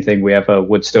 like same thing. We have a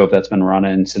wood stove that's been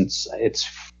running since it's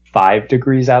 5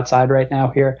 degrees outside right now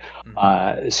here.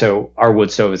 So our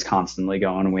wood stove is constantly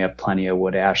going and we have plenty of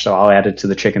wood ash. So I'll add it to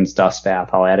the chicken's dust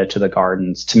bath. I'll add it to the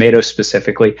gardens. Tomatoes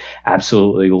specifically,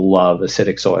 absolutely love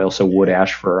acidic soil. So wood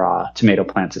ash for tomato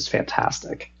plants is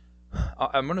fantastic.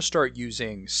 I'm going to start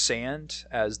using sand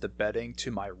as the bedding to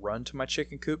my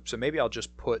chicken coop. So maybe I'll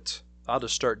just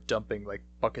start dumping like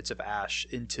buckets of ash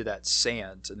into that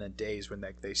sand, and then days when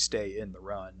they stay in the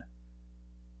run,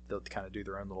 they'll kind of do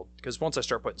their own little, because once I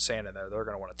start putting sand in there, they're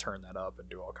going to want to turn that up and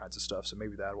do all kinds of stuff. So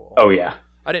maybe that will. Oh yeah.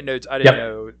 I didn't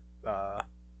know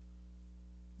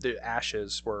the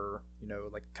ashes were,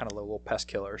 like kind of little pest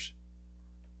killers.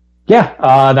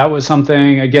 Yeah, that was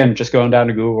something, again, just going down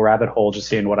to Google rabbit hole, just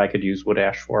seeing what I could use wood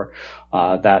ash for.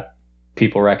 That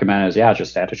people recommend is,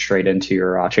 just add it straight into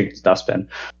your chicken's dustbin.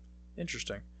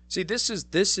 Interesting. See, this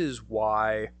is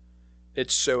why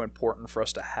it's so important for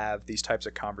us to have these types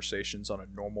of conversations on a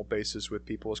normal basis with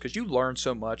people, is because you learn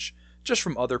so much just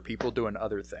from other people doing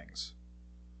other things.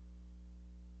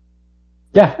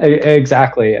 Yeah,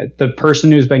 exactly. The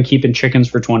person who's been keeping chickens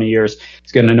for 20 years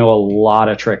is going to know a lot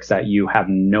of tricks that you have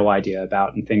no idea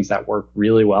about and things that work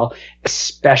really well,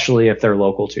 especially if they're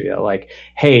local to you. Like,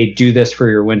 hey, do this for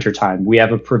your wintertime. We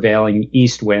have a prevailing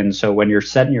east wind, so when you're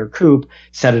setting your coop,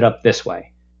 set it up this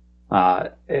way.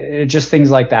 Just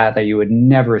things like that you would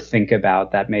never think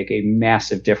about that make a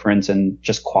massive difference in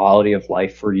just quality of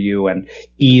life for you and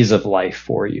ease of life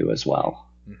for you as well.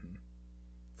 Mm-hmm.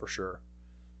 For sure.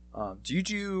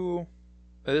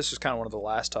 This is kind of one of the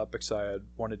last topics I had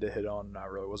wanted to hit on, and I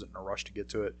really wasn't in a rush to get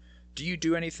to it. Do you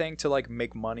do anything to like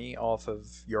make money off of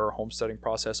your homesteading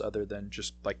process other than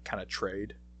just like kind of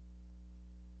trade?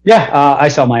 Yeah, I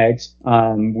sell my eggs.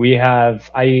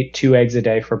 I eat 2 eggs a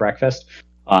day for breakfast.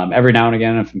 Every now and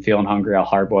again, if I'm feeling hungry, I'll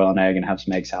hard boil an egg and have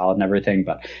some egg salad and everything.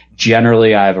 But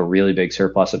generally, I have a really big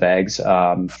surplus of eggs.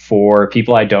 For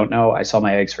people I don't know, I sell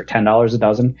my eggs for $10 a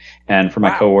dozen. And for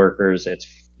my coworkers,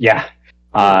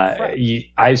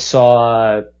 I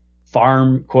saw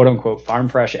quote unquote farm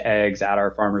fresh eggs at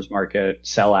our farmers market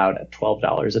sell out at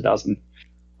 $12 a dozen.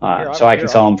 So I can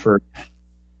sell them for.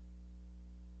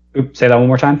 Say that one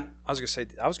more time. I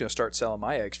was gonna start selling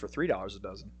my eggs for $3 a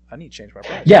dozen. I need to change my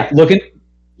price. Yeah,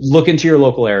 look into your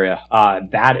local area.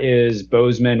 That is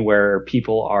Bozeman, where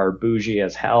people are bougie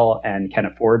as hell and can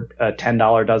afford a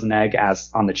 $10 dozen egg as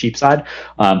on the cheap side.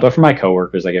 But for my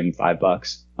coworkers, I give them $5,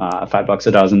 $5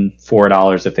 a dozen,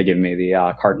 $4 if they give me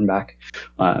the carton back.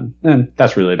 And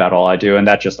that's really about all I do. And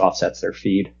that just offsets their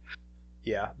feed.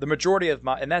 Yeah, the majority of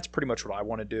and that's pretty much what I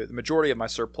want to do. The majority of my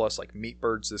surplus, like meat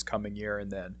birds this coming year,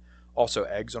 and then also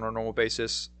eggs on a normal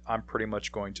basis, I'm pretty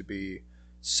much going to be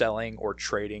selling or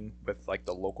trading with like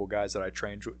the local guys that I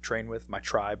train with, my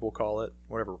tribe, we'll call it,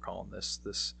 whatever we're calling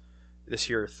this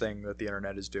here thing that the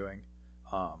internet is doing.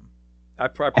 I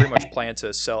pretty much plan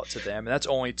to sell it to them, and that's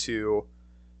only to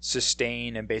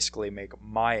sustain and basically make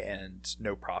my end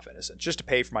no profit in a sense, just to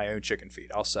pay for my own chicken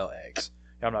feed. I'll sell eggs.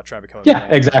 I'm not trying to become a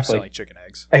man exactly selling chicken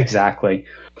eggs. Exactly.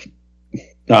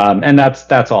 And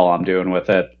that's all I'm doing with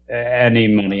it. Any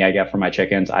money I get from my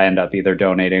chickens, I end up either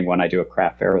donating when I do a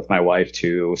craft fair with my wife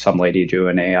to some lady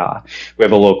doing we have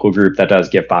a local group that does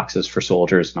gift boxes for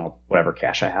soldiers, and whatever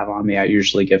cash I have on me, I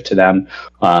usually give to them.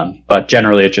 But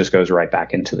generally it just goes right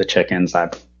back into the chickens. I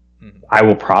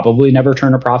will probably never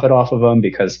turn a profit off of them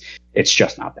because it's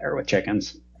just not there with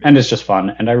chickens, and it's just fun.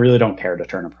 And I really don't care to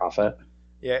turn a profit.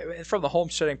 Yeah. From the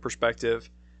homesteading perspective,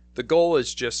 the goal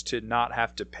is just to not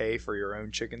have to pay for your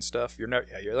own chicken stuff. You're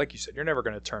like you said, you're never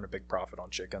going to turn a big profit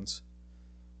on chickens.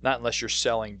 Not unless you're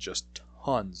selling just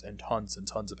tons and tons and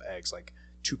tons of eggs, like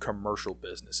to commercial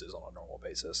businesses on a normal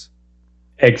basis.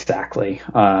 Exactly.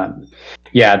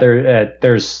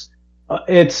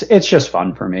 It's just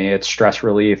fun for me. It's stress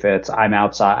relief. I'm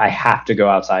outside. I have to go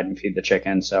outside and feed the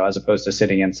chickens. So as opposed to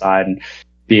sitting inside and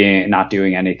not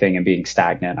doing anything and being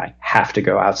stagnant, I have to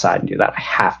go outside and do that. I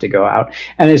have to go out,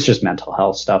 and it's just mental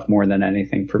health stuff more than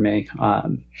anything for me.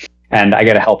 And I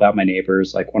got to help out my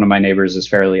neighbors. Like one of my neighbors is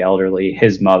fairly elderly.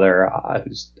 His mother,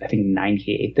 who's I think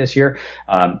 98 this year,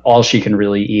 all she can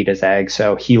really eat is eggs.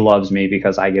 So he loves me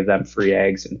because I give them free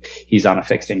eggs, and he's on a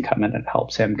fixed income, and it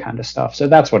helps him kind of stuff. So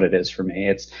that's what it is for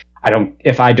me.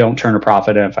 If I don't turn a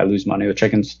profit and if I lose money with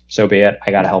chickens, so be it.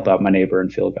 I got to help out my neighbor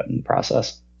and feel good in the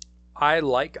process. I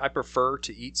prefer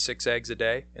to eat 6 eggs a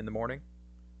day in the morning.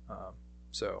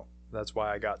 So That's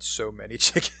why I got so many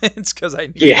chickens, because I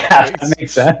need Yeah, eggs. that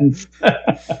makes sense.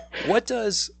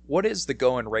 What is the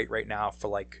going rate right now for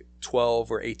like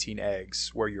 12 or 18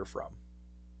 eggs where you're from?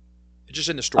 Just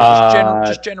in the store,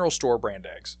 just general store brand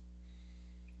eggs.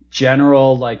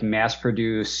 General, like mass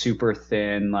produced, super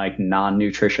thin, like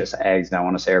non-nutritious eggs, I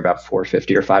want to say are about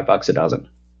 $4.50 or $5 a dozen.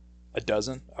 A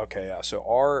dozen? Okay, yeah. So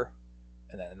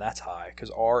and that's high, because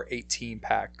our 18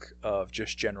 pack of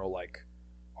just general, like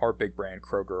our big brand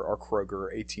our Kroger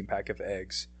 18 pack of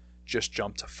eggs just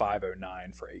jumped to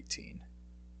 509 for 18.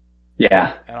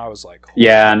 Yeah. And I was like,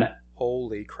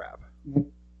 holy crap.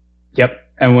 Yep.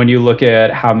 And when you look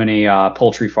at how many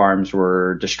poultry farms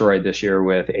were destroyed this year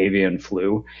with avian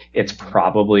flu, it's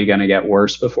probably going to get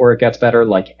worse before it gets better,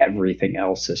 like everything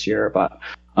else this year. But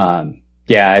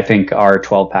yeah, I think our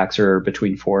 12 packs are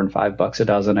between $4 and $5 a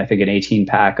dozen. I think an 18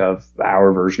 pack of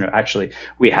our version of, actually,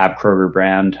 we have Kroger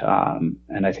brand,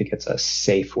 and I think it's a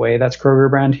Safeway that's Kroger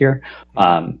brand here.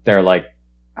 They're like,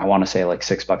 I want to say like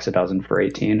 $6 a dozen for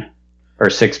 18, or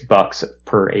 $6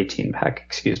 per 18 pack,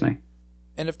 excuse me.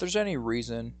 And if there's any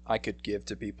reason I could give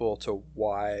to people to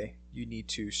why you need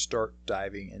to start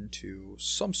diving into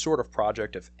some sort of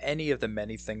project of any of the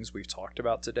many things we've talked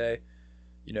about today,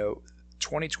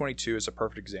 2022 is a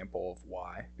perfect example of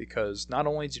why. Because not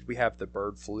only did we have the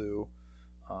bird flu,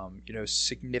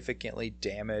 significantly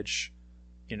damage,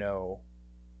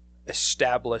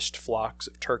 established flocks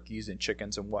of turkeys and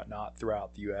chickens and whatnot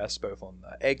throughout the U.S., both on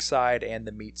the egg side and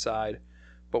the meat side,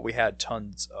 but we had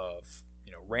tons of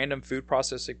random food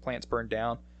processing plants burned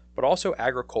down, but also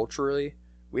agriculturally,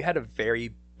 we had a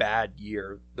very bad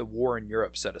year. The war in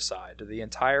Europe set aside, the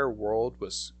entire world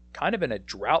was kind of in a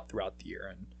drought throughout the year.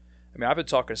 And I mean, I've been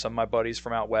talking to some of my buddies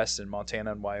from out west in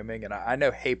Montana and Wyoming, and I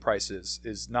know hay prices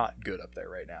is not good up there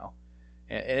right now,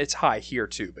 and it's high here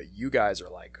too. But you guys are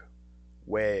like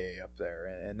way up there,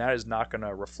 and that is not going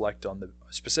to reflect on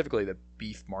specifically the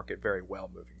beef market very well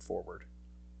moving forward.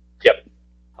 Yep.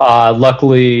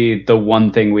 Luckily, the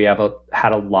one thing we had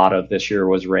a lot of this year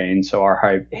was rain, so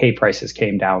our hay prices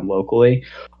came down locally.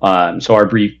 So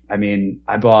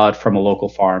I bought from a local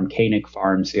farm, Koenig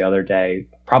Farms, the other day,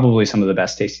 probably some of the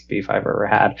best tasting beef I've ever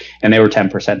had, and they were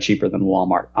 10% cheaper than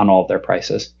Walmart on all of their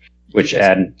prices.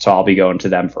 So I'll be going to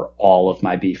them for all of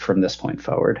my beef from this point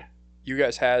forward. You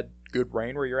guys had good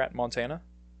rain where you're at in Montana?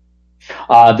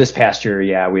 This past year,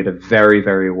 yeah, we had a very,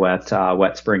 very wet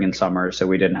spring and summer, so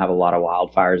we didn't have a lot of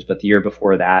wildfires. But the year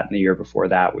before that and the year before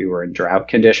that, we were in drought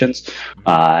conditions,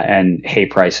 and hay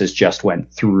prices just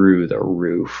went through the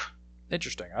roof.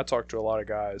 Interesting. I talked to a lot of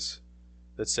guys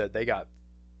that said they got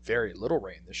very little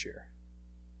rain this year.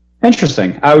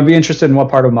 Interesting. I would be interested in what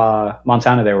part of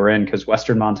Montana they were in, because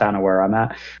Western Montana, where I'm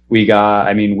at,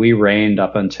 we rained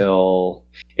up until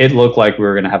it looked like we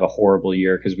were going to have a horrible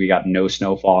year, because we got no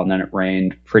snowfall, and then it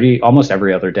rained almost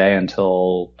every other day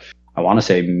until I want to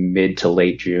say mid to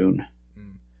late June.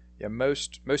 Yeah,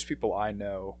 most people I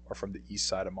know are from the east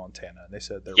side of Montana, and they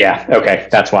said they're okay,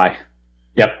 that's why.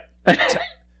 Yep.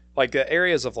 Like the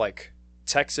areas of like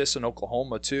Texas and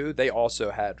Oklahoma too, they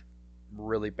also had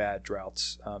really bad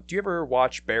droughts. Do you ever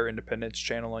watch Bear Independence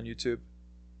channel on YouTube?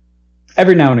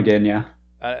 Every now and again, yeah.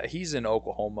 He's in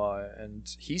Oklahoma, and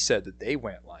he said that they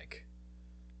went like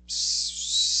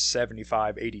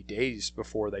 75, 80 days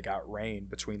before they got rain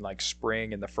between like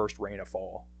spring and the first rain of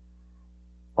fall.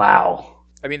 Wow.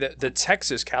 I mean, the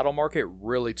Texas cattle market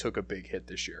really took a big hit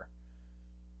this year.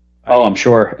 I'm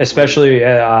sure. Especially,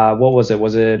 what was it?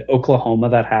 Was it Oklahoma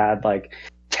that had like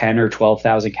 10 or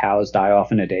 12,000 cows die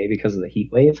off in a day because of the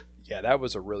heat wave? Yeah, that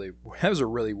was a really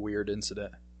weird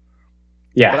incident.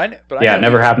 Yeah,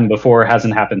 never happened before,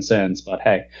 hasn't happened since, but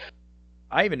hey.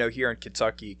 I even know here in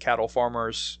Kentucky, cattle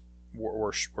farmers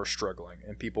were struggling,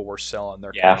 and people were selling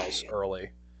their cows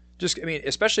early.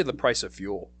 Especially the price of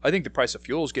fuel. I think the price of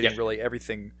fuel is getting really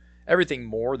everything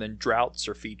more than droughts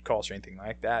or feed costs or anything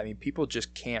like that. I mean, people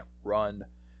just can't run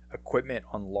equipment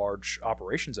on large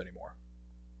operations anymore.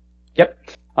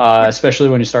 Yep. Especially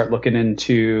when you start looking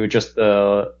into just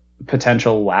the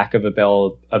potential lack of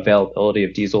availability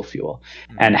of diesel fuel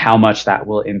and how much that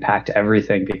will impact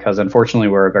everything, because unfortunately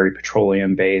we're a very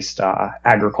petroleum based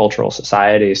agricultural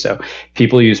society. So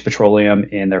people use petroleum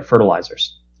in their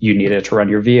fertilizers. You need it to run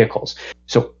your vehicles.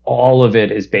 So all of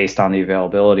it is based on the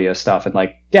availability of stuff. And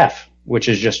like DEF, which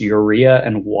is just urea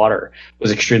and water,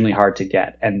 was extremely hard to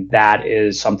get. And that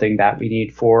is something that we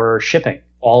need for shipping.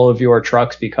 All of your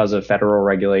trucks, because of federal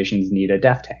regulations, need a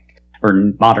DEF tank,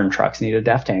 or modern trucks need a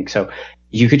DEF tank. So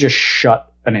you could just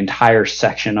shut an entire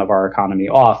section of our economy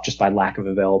off just by lack of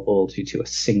availability to a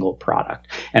single product.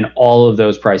 And all of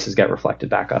those prices get reflected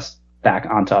back back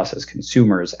onto us as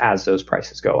consumers as those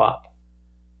prices go up.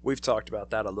 We've talked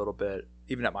about that a little bit,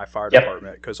 even at my fire Yep.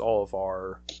 department, because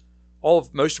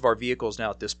most of our vehicles now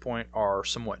at this point are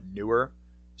somewhat newer,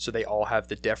 so they all have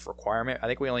the DEF requirement. I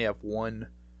think we only have one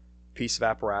piece of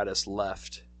apparatus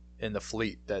left in the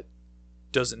fleet that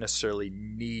doesn't necessarily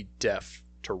need DEF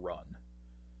to run.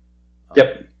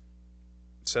 Yep.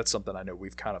 So that's something I know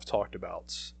we've kind of talked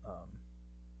about.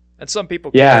 And some people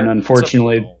Yeah, care, and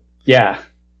unfortunately, some people don't. yeah.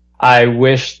 I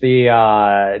wish the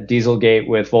Dieselgate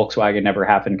with Volkswagen never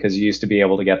happened, because you used to be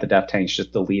able to get the DEF tanks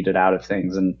just deleted out of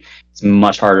things, and it's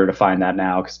much harder to find that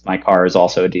now because my car is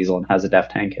also a diesel and has a DEF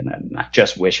tank in it, and I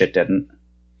just wish it didn't.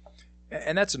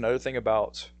 And that's another thing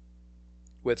about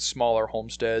with smaller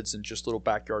homesteads and just little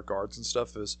backyard gardens and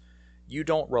stuff, is you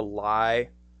don't rely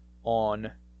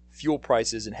on fuel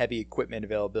prices and heavy equipment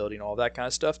availability and all that kind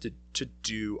of stuff to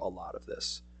do a lot of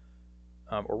this,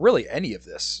 or really any of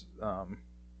this.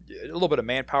 A little bit of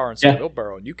manpower and some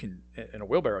wheelbarrow, and you can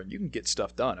get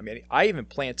stuff done. I mean, I even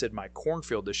planted my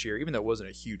cornfield this year, even though it wasn't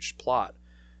a huge plot.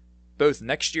 Both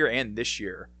next year and this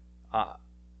year,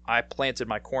 I planted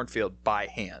my cornfield by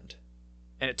hand,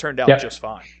 and it turned out just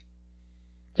fine.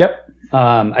 Yep.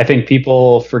 I think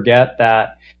people forget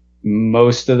that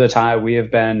most of the time we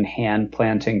have been hand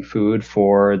planting food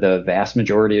for the vast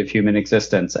majority of human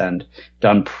existence and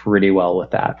done pretty well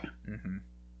with that. Mm-hmm.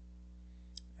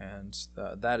 And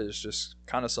that is just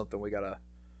kind of something we gotta,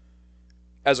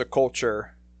 as a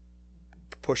culture,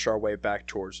 push our way back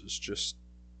towards, is just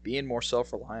being more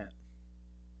self-reliant.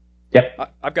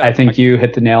 Yep. I think you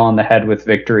hit the nail on the head with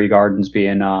Victory Gardens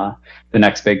being the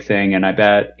next big thing. And I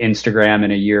bet Instagram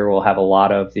in a year will have a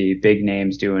lot of the big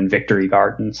names doing Victory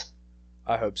Gardens.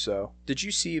 I hope so. Did you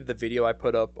see the video I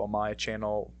put up on my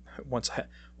channel once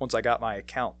I got my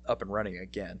account up and running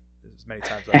again? As many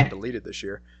times as I've been deleted this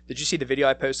year. Did you see the video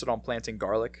I posted on planting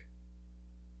garlic?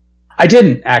 I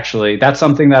didn't, actually. That's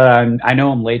something that I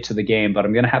know I'm late to the game, but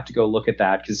I'm going to have to go look at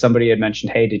that, because somebody had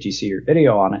mentioned, hey, did you see your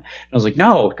video on it? And I was like,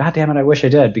 no, God damn it, I wish I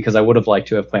did, because I would have liked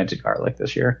to have planted garlic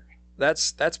this year.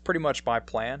 That's pretty much my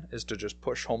plan, is to just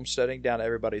push homesteading down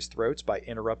everybody's throats by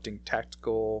interrupting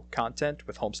tactical content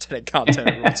with homesteading content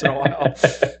every once in a while.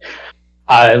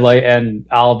 And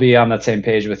I'll be on that same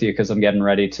page with you, because I'm getting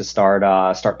ready to start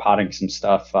potting some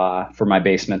stuff for my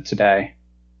basement today.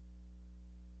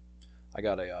 I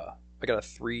got a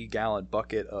 3-gallon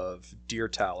bucket of deer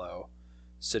tallow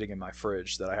sitting in my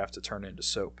fridge that I have to turn into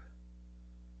soap.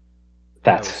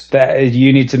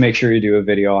 You need to make sure you do a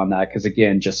video on that, because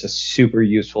again, just a super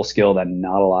useful skill that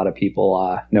not a lot of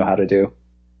people know how to do.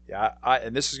 Yeah,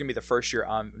 and this is gonna be the first year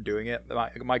I'm doing it.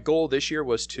 My goal this year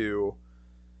was to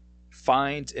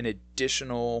find an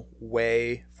additional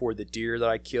way for the deer that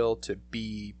I kill to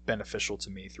be beneficial to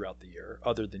me throughout the year,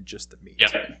 other than just the meat.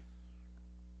 Yep.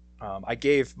 I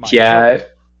gave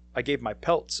my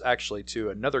pelts actually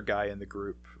to another guy in the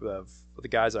group of the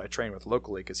guys that I train with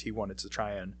locally, because he wanted to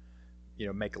try and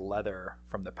make leather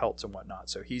from the pelts and whatnot.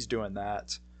 So he's doing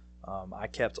that. I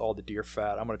kept all the deer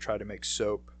fat. I'm going to try to make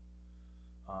soap.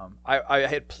 I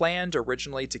had planned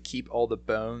originally to keep all the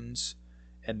bones,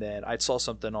 and then I saw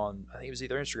something on, I think it was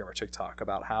either Instagram or TikTok,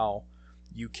 about how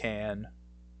you can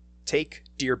take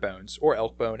deer bones or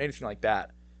elk bone, anything like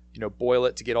that, boil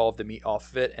it to get all of the meat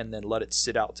off of it, and then let it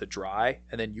sit out to dry,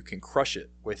 and then you can crush it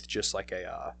with just like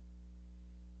a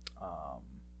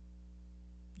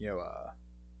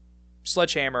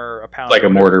sledgehammer, a pound, like a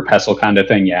mortar pestle kind of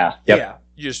thing. Yeah. Yep. Yeah.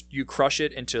 You crush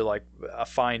it into like a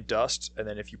fine dust, and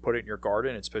then if you put it in your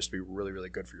garden, it's supposed to be really, really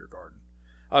good for your garden.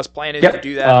 I was planning to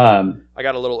do that. I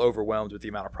got a little overwhelmed with the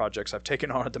amount of projects I've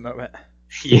taken on at the moment.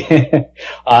 Yeah.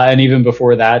 And even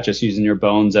before that, just using your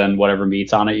bones and whatever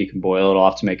meat's on it, you can boil it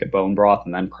off to make a bone broth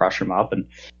and then crush them up. And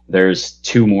there's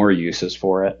 2 more uses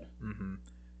for it. Mm-hmm.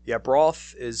 Yeah,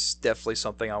 broth is definitely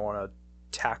something I want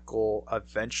to tackle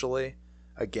eventually.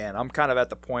 Again, I'm kind of at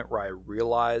the point where I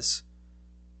realize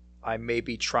I may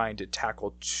be trying to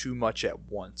tackle too much at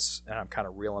once, and I'm kind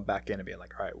of reeling back in and being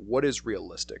like, all right, what is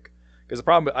realistic? Because the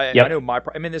problem, I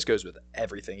know this goes with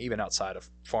everything, even outside of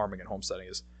farming and homesteading,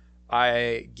 is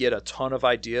I get a ton of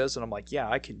ideas, and I'm like, yeah,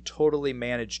 I can totally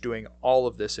manage doing all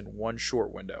of this in one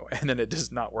short window, and then it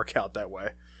does not work out that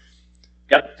way.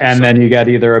 Yep. And then you got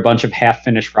either a bunch of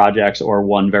half-finished projects or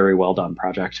one very well-done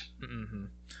project. Mm-hmm.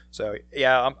 So,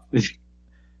 yeah,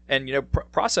 and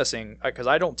processing, because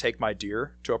I don't take my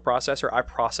deer to a processor, I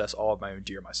process all of my own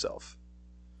deer myself.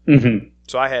 Mm-hmm.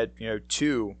 So I had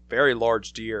 2 very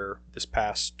large deer this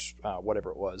past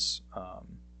whatever it was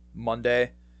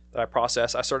Monday that I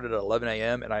processed. I started at 11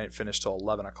 a.m. and I didn't finish till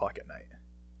 11 o'clock at night,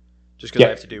 just because I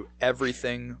have to do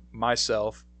everything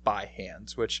myself by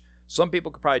hand. Which Some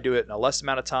people could probably do it in a less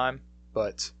amount of time,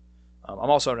 but I'm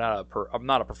also I'm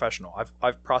not a professional.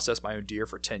 I've processed my own deer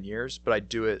for 10 years, but I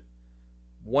do it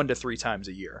 1 to 3 times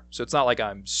a year. So it's not like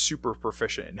I'm super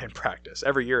proficient in practice.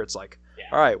 Every year it's like,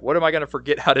 all right, what am I going to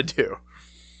forget how to do?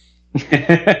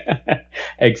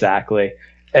 Exactly.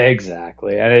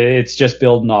 And it's just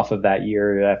building off of that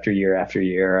year after year after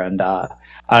year. And I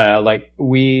don't know, like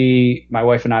my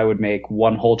wife and I would make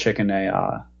one whole chicken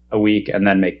a week and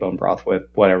then make bone broth with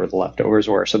whatever the leftovers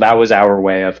were. So that was our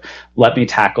way of let me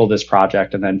tackle this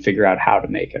project and then figure out how to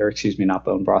make it, or excuse me, not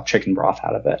bone broth, chicken broth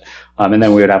out of it. And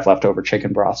then we would have leftover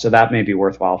chicken broth. So that may be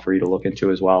worthwhile for you to look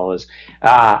into as well as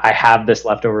I have this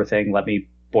leftover thing. Let me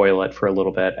boil it for a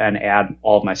little bit and add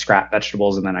all of my scrap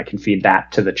vegetables, and then I can feed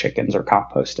that to the chickens or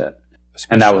compost it.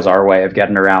 And that was our way of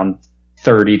getting around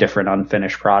 30 different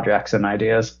unfinished projects and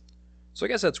ideas. So I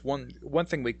guess that's one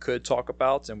thing we could talk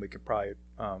about, and we could probably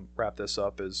wrap this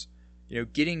up, is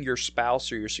getting your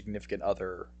spouse or your significant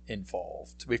other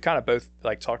involved. We've kind of both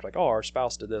talked oh, our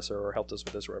spouse did this or helped us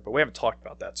with this, but we haven't talked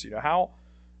about that. So how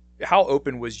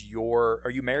open was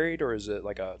are you married, or is it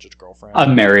just a girlfriend?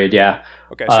 I'm married, yeah.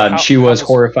 Okay. So she was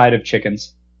horrified of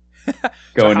chickens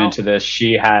going into this.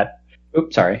 She had,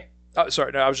 oops, sorry. Oh,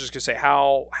 sorry. No, I was just gonna say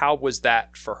how was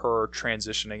that for her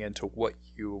transitioning into what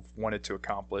you wanted to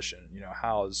accomplish, and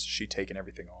how has she taken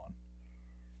everything on?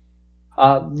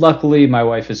 Luckily, my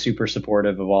wife is super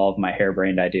supportive of all of my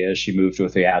harebrained ideas. She moved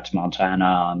with me out to Montana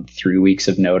on 3 weeks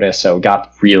of notice, so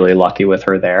got really lucky with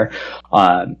her there.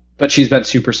 But she's been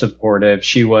super supportive.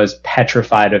 She was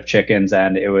petrified of chickens,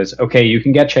 and it was, okay, you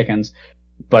can get chickens,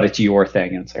 but it's your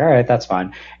thing. And it's like, all right, that's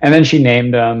fine. And then she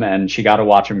named them, and she got to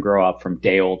watch them grow up from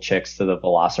day old chicks to the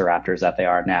velociraptors that they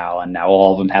are now. And now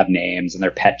all of them have names, and they're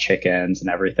pet chickens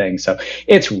and everything. So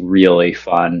it's really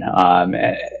fun.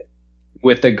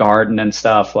 With the garden and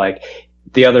stuff,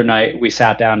 the other night we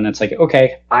sat down and it's like,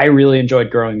 okay, I really enjoyed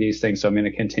growing these things, so I'm going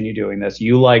to continue doing this.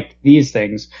 You like these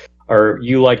things, or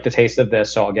you like the taste of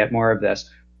this, so I'll get more of this.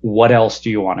 What else do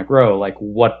you want to grow?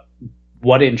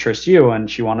 What interests you?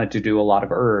 And she wanted to do a lot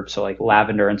of herbs, so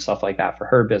lavender and stuff like that for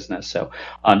her business. So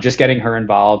just getting her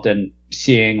involved and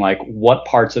seeing what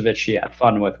parts of it she had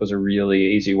fun with was a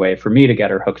really easy way for me to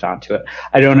get her hooked onto it.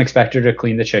 I don't expect her to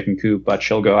clean the chicken coop, but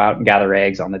she'll go out and gather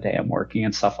eggs on the day I'm working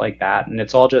and stuff like that. And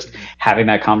it's all just having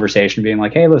that conversation, being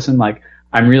like, hey, listen,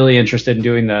 I'm really interested in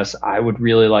doing this. I would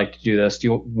really like to do this.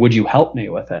 Would you help me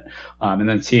with it? And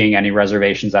then seeing any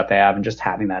reservations that they have and just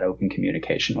having that open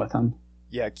communication with them.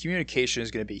 Yeah, communication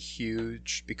is going to be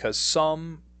huge, because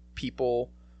some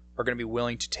people are going to be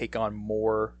willing to take on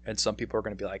more, and some people are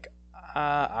going to be like,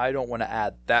 I don't want to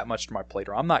add that much to my plate,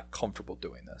 or I'm not comfortable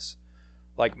doing this.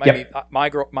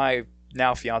 My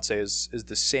now fiance is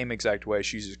the same exact way.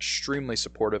 She's extremely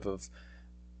supportive of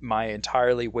my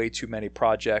entirely way too many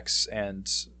projects and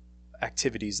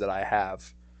activities that I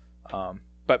have.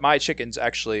 But my chickens,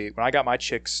 actually, when I got my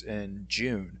chicks in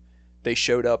June, they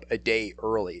showed up a day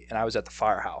early, and I was at the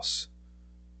firehouse.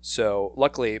 So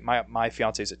luckily, my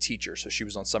fiance is a teacher, so she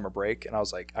was on summer break, and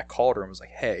I called her and was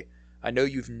like, hey, I know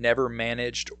you've never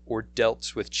managed or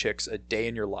dealt with chicks a day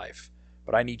in your life,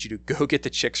 but I need you to go get the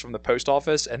chicks from the post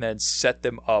office and then set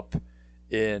them up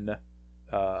in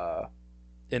the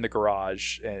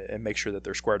garage and make sure that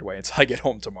they're squared away until I get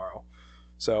home tomorrow.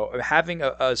 So having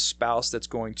a spouse that's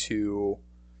going to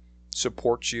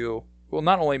support you will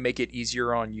not only make it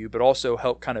easier on you, but also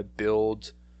help kind of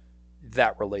build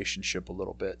that relationship a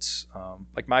little bit.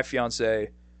 My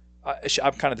fiance,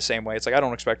 I'm kind of the same way. It's I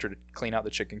don't expect her to clean out the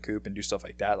chicken coop and do stuff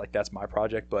like that. That's my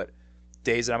project. But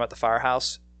days that I'm at the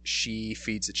firehouse, she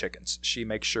feeds the chickens. She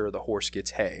makes sure the horse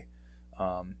gets hay,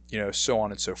 so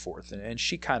on and so forth. And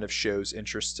she kind of shows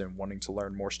interest in wanting to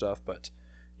learn more stuff. But,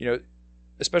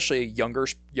 especially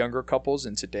younger couples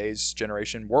in today's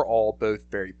generation, we're all both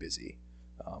very busy.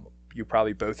 You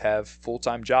probably both have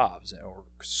full-time jobs or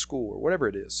school or whatever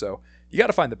it is. So you got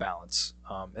to find the balance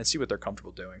and see what they're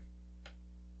comfortable doing.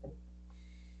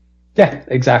 Yeah,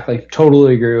 exactly.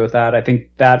 Totally agree with that. I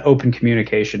think that open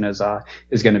communication is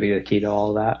going to be the key to all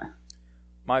of that.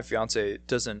 My fiance I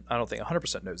don't think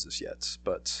 100% knows this yet,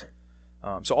 but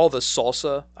so all the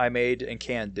salsa I made and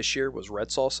canned this year was red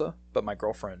salsa, but my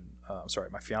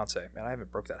fiance, man, I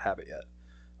haven't broke that habit yet.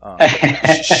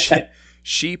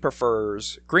 She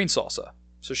prefers green salsa.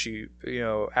 So she,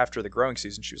 after the growing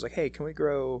season, she was like, hey, can we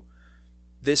grow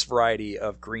this variety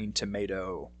of green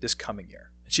tomato this coming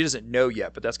year? She doesn't know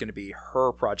yet, but that's going to be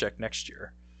her project next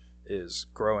year, is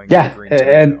growing green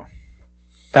tomato. And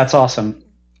that's awesome.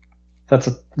 That's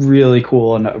a really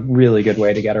cool and a really good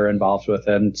way to get her involved with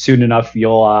it. And soon enough,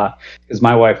 you'll, because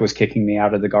my wife was kicking me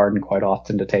out of the garden quite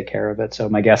often to take care of it. So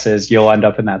my guess is you'll end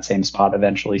up in that same spot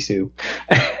eventually, Sue.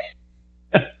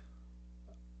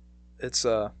 It's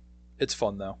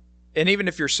fun though. And even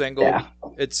if you're single, Yeah.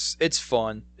 it's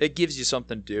fun. It gives you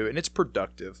something to do, and it's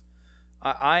productive.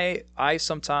 I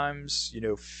sometimes,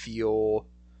 feel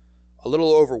a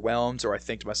little overwhelmed, or I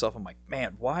think to myself, I'm like,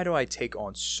 man, why do I take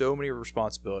on so many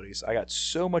responsibilities? I got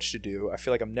so much to do. I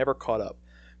feel like I'm never caught up.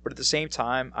 But at the same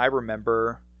time, I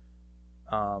remember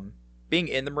being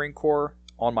in the Marine Corps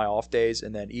on my off days,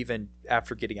 and then even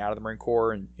after getting out of the Marine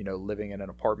Corps and living in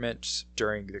an apartment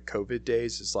during the COVID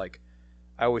days, is like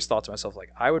I always thought to myself,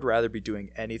 like, I would rather be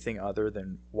doing anything other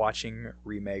than watching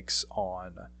remakes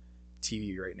on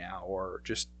TV right now, or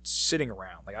just sitting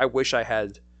around. Like, I wish I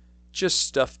had just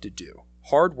stuff to do.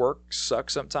 Hard work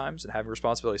sucks sometimes, and having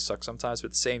responsibilities sucks sometimes, but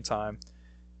at the same time,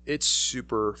 it's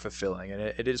super fulfilling, and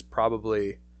it is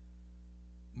probably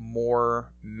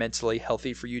more mentally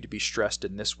healthy for you to be stressed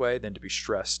in this way than to be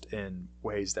stressed in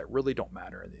ways that really don't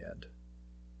matter in the end.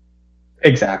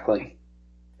 Exactly.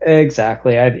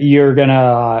 Exactly.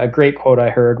 A great quote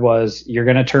I heard was, you're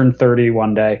going to turn 30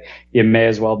 one day. You may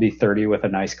as well be 30 with a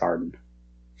nice garden.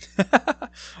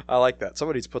 I like that.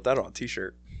 Somebody's put that on a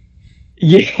t-shirt.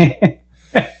 Yeah.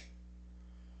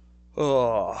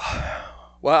 Oh,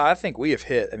 well, I think we have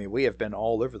hit. I mean, we have been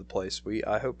all over the place.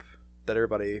 I hope that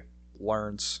everybody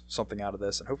learns something out of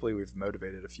this, and hopefully we've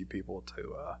motivated a few people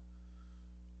to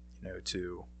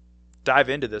dive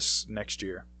into this next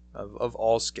year of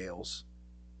all scales.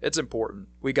 It's important.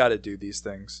 We got to do these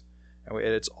things, and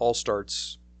it all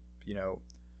starts,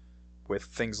 with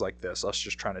things like this. Us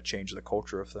just trying to change the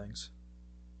culture of things.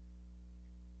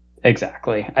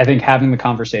 Exactly. I think having the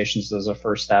conversations is a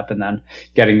first step, and then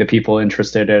getting the people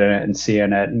interested in it and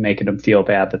seeing it and making them feel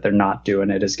bad that they're not doing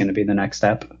it is going to be the next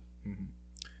step.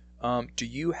 Mm-hmm. Do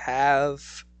you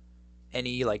have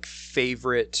any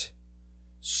favorite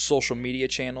social media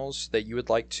channels that you would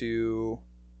like to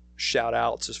shout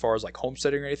outs as far as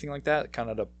homesteading or anything like that, kind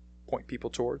of to point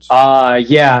people towards?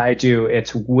 Yeah, I do.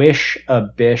 It's Wish a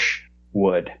Bish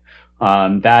Wood.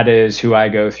 That is who I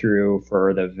go through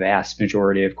for the vast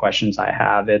majority of questions I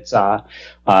have. It's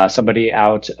somebody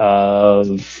out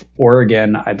of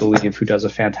Oregon, I believe, who does a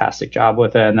fantastic job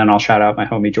with it. And then I'll shout out my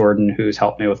homie Jordan, who's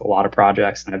helped me with a lot of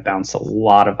projects, and I've bounced a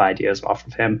lot of ideas off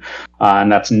of him.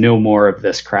 And that's No More of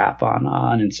This Crap on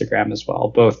Instagram as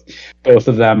well. Both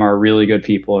of them are really good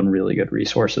people and really good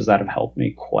resources that have helped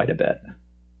me quite a bit.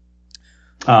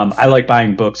 I like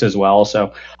buying books as well,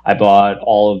 so I bought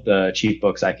all of the cheap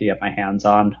books I could get my hands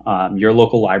on. Your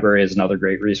local library is another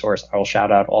great resource. I will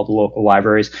shout out all the local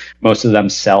libraries. Most of them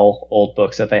sell old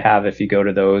books that they have. If you go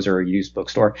to those or a used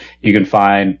bookstore, you can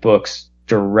find books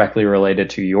directly related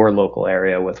to your local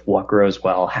area with what grows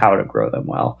well, how to grow them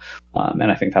well.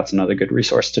 And I think that's another good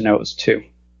resource to know too.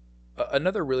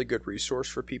 Another really good resource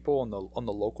for people on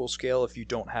the local scale, if you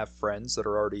don't have friends that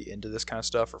are already into this kind of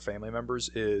stuff or family members,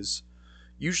 is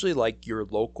usually your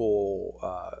local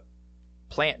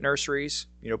plant nurseries,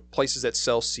 places that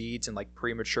sell seeds and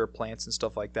premature plants and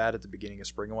stuff like that at the beginning of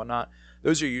spring and whatnot.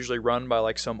 Those are usually run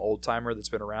by some old timer that's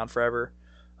been around forever,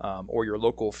 or your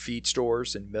local feed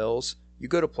stores and mills. You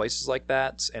go to places like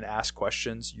that and ask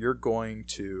questions, you're going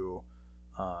to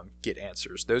get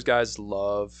answers. Those guys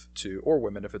love to, or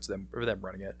women if it's them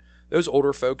running it. Those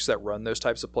older folks that run those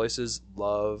types of places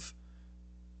love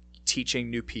teaching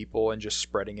new people and just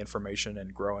spreading information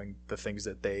and growing the things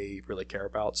that they really care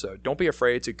about. So don't be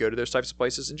afraid to go to those types of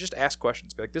places and just ask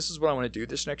questions. Be like, this is what I want to do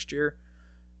this next year.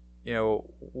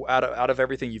 Out of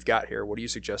everything you've got here, what do you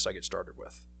suggest I get started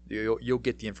with? You'll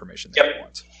get the information that you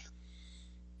want.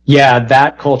 Yeah,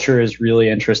 that culture is really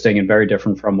interesting and very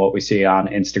different from what we see on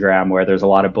Instagram, where there's a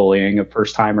lot of bullying of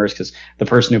first timers because the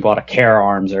person who bought a Care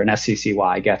Arms or an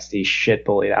SCCY gets the shit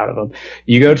bullied out of them.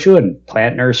 You go to a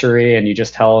plant nursery and you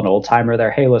just tell an old timer there,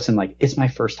 hey, listen, it's my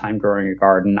first time growing a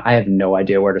garden. I have no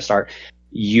idea where to start.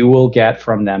 You will get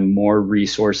from them more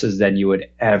resources than you would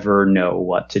ever know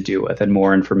what to do with, and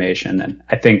more information. And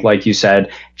I think, like you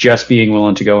said, just being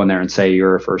willing to go in there and say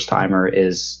you're a first timer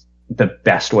is the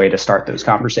best way to start those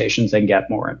conversations and get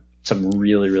some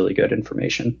really, really good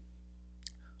information.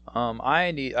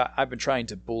 I've been trying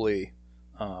to bully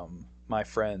my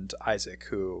friend Isaac,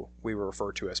 who we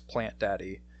refer to as Plant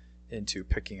Daddy, into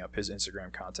picking up his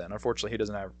Instagram content. Unfortunately, he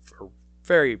doesn't have a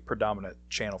very predominant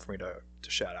channel for me to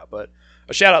shout out, but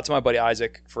a shout out to my buddy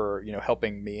Isaac for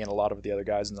helping me and a lot of the other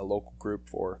guys in the local group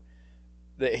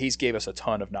he's gave us a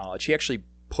ton of knowledge. He actually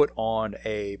put on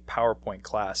a PowerPoint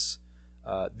class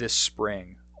this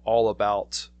spring all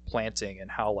about planting and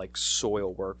how like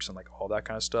soil works and like all that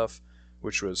kind of stuff,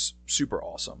 which was super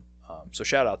awesome. So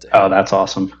shout out to him. Oh, that's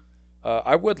awesome.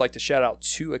 I would like to shout out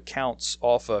 2 accounts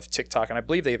off of TikTok, and I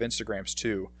believe they have Instagrams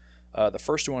too. The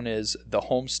first one is the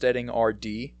Homesteading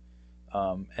RD,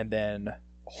 and then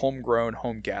Homegrown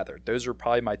Home Gathered. Those are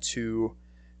probably my 2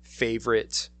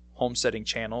 favorite homesteading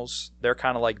channels. They're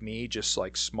kind of like me, just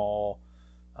like smaller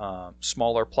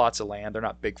plots of land. They're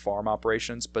not big farm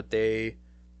operations, but they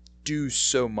do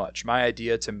so much. My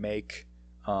idea to make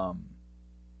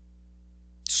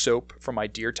soap from my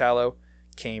deer tallow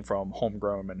came from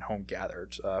Homegrown and Home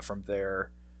Gathered, from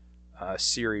their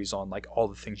series on like all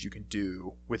the things you can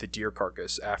do with a deer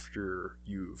carcass after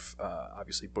you've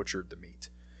obviously butchered the meat.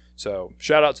 So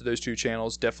shout out to those 2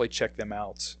 channels. Definitely check them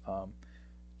out.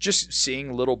 Just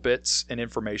seeing little bits and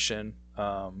information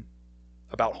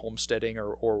about homesteading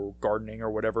or gardening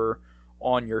or whatever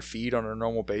on your feed on a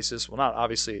normal basis will not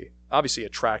obviously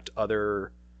attract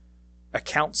other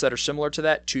accounts that are similar to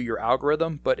that to your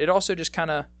algorithm, but it also just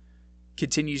kind of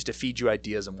continues to feed you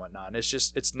ideas and whatnot. And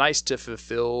it's nice to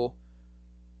fulfill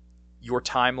your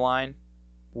timeline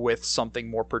with something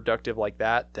more productive like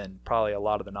that than probably a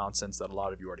lot of the nonsense that a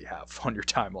lot of you already have on your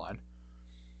timeline.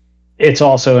 It's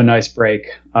also a nice break,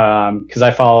 because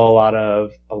I follow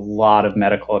a lot of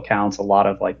medical accounts, a lot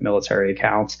of like military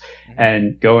accounts,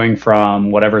 and going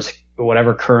from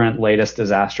whatever current latest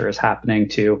disaster is happening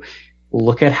to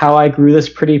look at how I grew this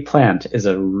pretty plant is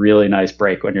a really nice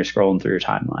break when you're scrolling through your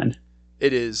timeline.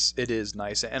 It is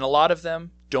nice, and a lot of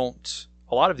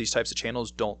these types of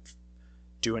channels don't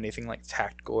do anything like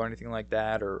tactical or anything like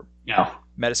that or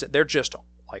medicine. They're just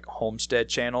like homestead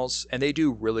channels, and they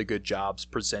do really good jobs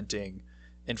presenting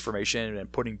information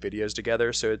and putting videos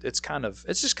together. So it's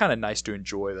just kind of nice to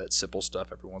enjoy that simple stuff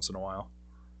every once in a while.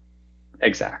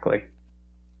 Exactly.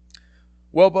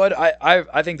 Well, bud,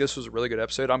 I think this was a really good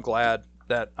episode. I'm glad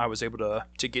that I was able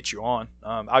to get you on.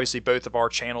 Obviously, both of our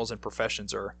channels and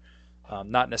professions are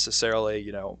not necessarily,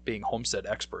 being homestead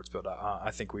experts, but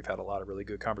I think we've had a lot of really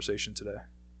good conversation today.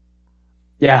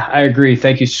 Yeah, I agree.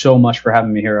 Thank you so much for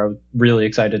having me here. I'm really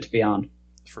excited to be on.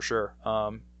 For sure.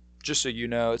 Just so you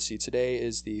know, let's see, today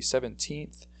is the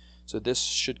 17th, so this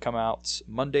should come out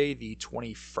Monday the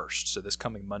 21st, so this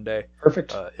coming Monday.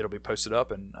 Perfect. It'll be posted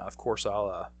up, and of course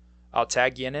I'll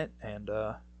tag you in it, and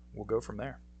we'll go from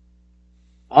there.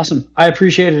 Awesome. I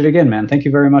appreciate it again, man. Thank you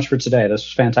very much for today. This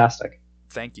was fantastic.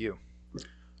 Thank you.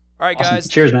 All right, awesome. Guys.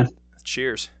 Cheers, man.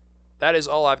 Cheers. That is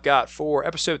all I've got for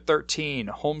episode 13,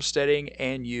 Homesteading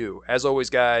and You. As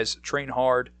always, guys, train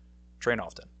hard, train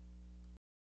often.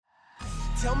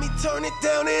 Tell me turn it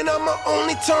down and I'ma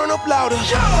only turn up louder.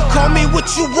 Call me what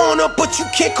you wanna, but you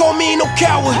can't call me no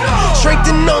coward. Strength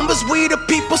in numbers, we the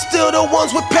people, still the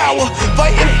ones with power.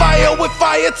 Fighting fire with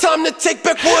fire, time to take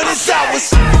back what is ours.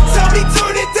 Tell me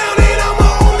turn it down.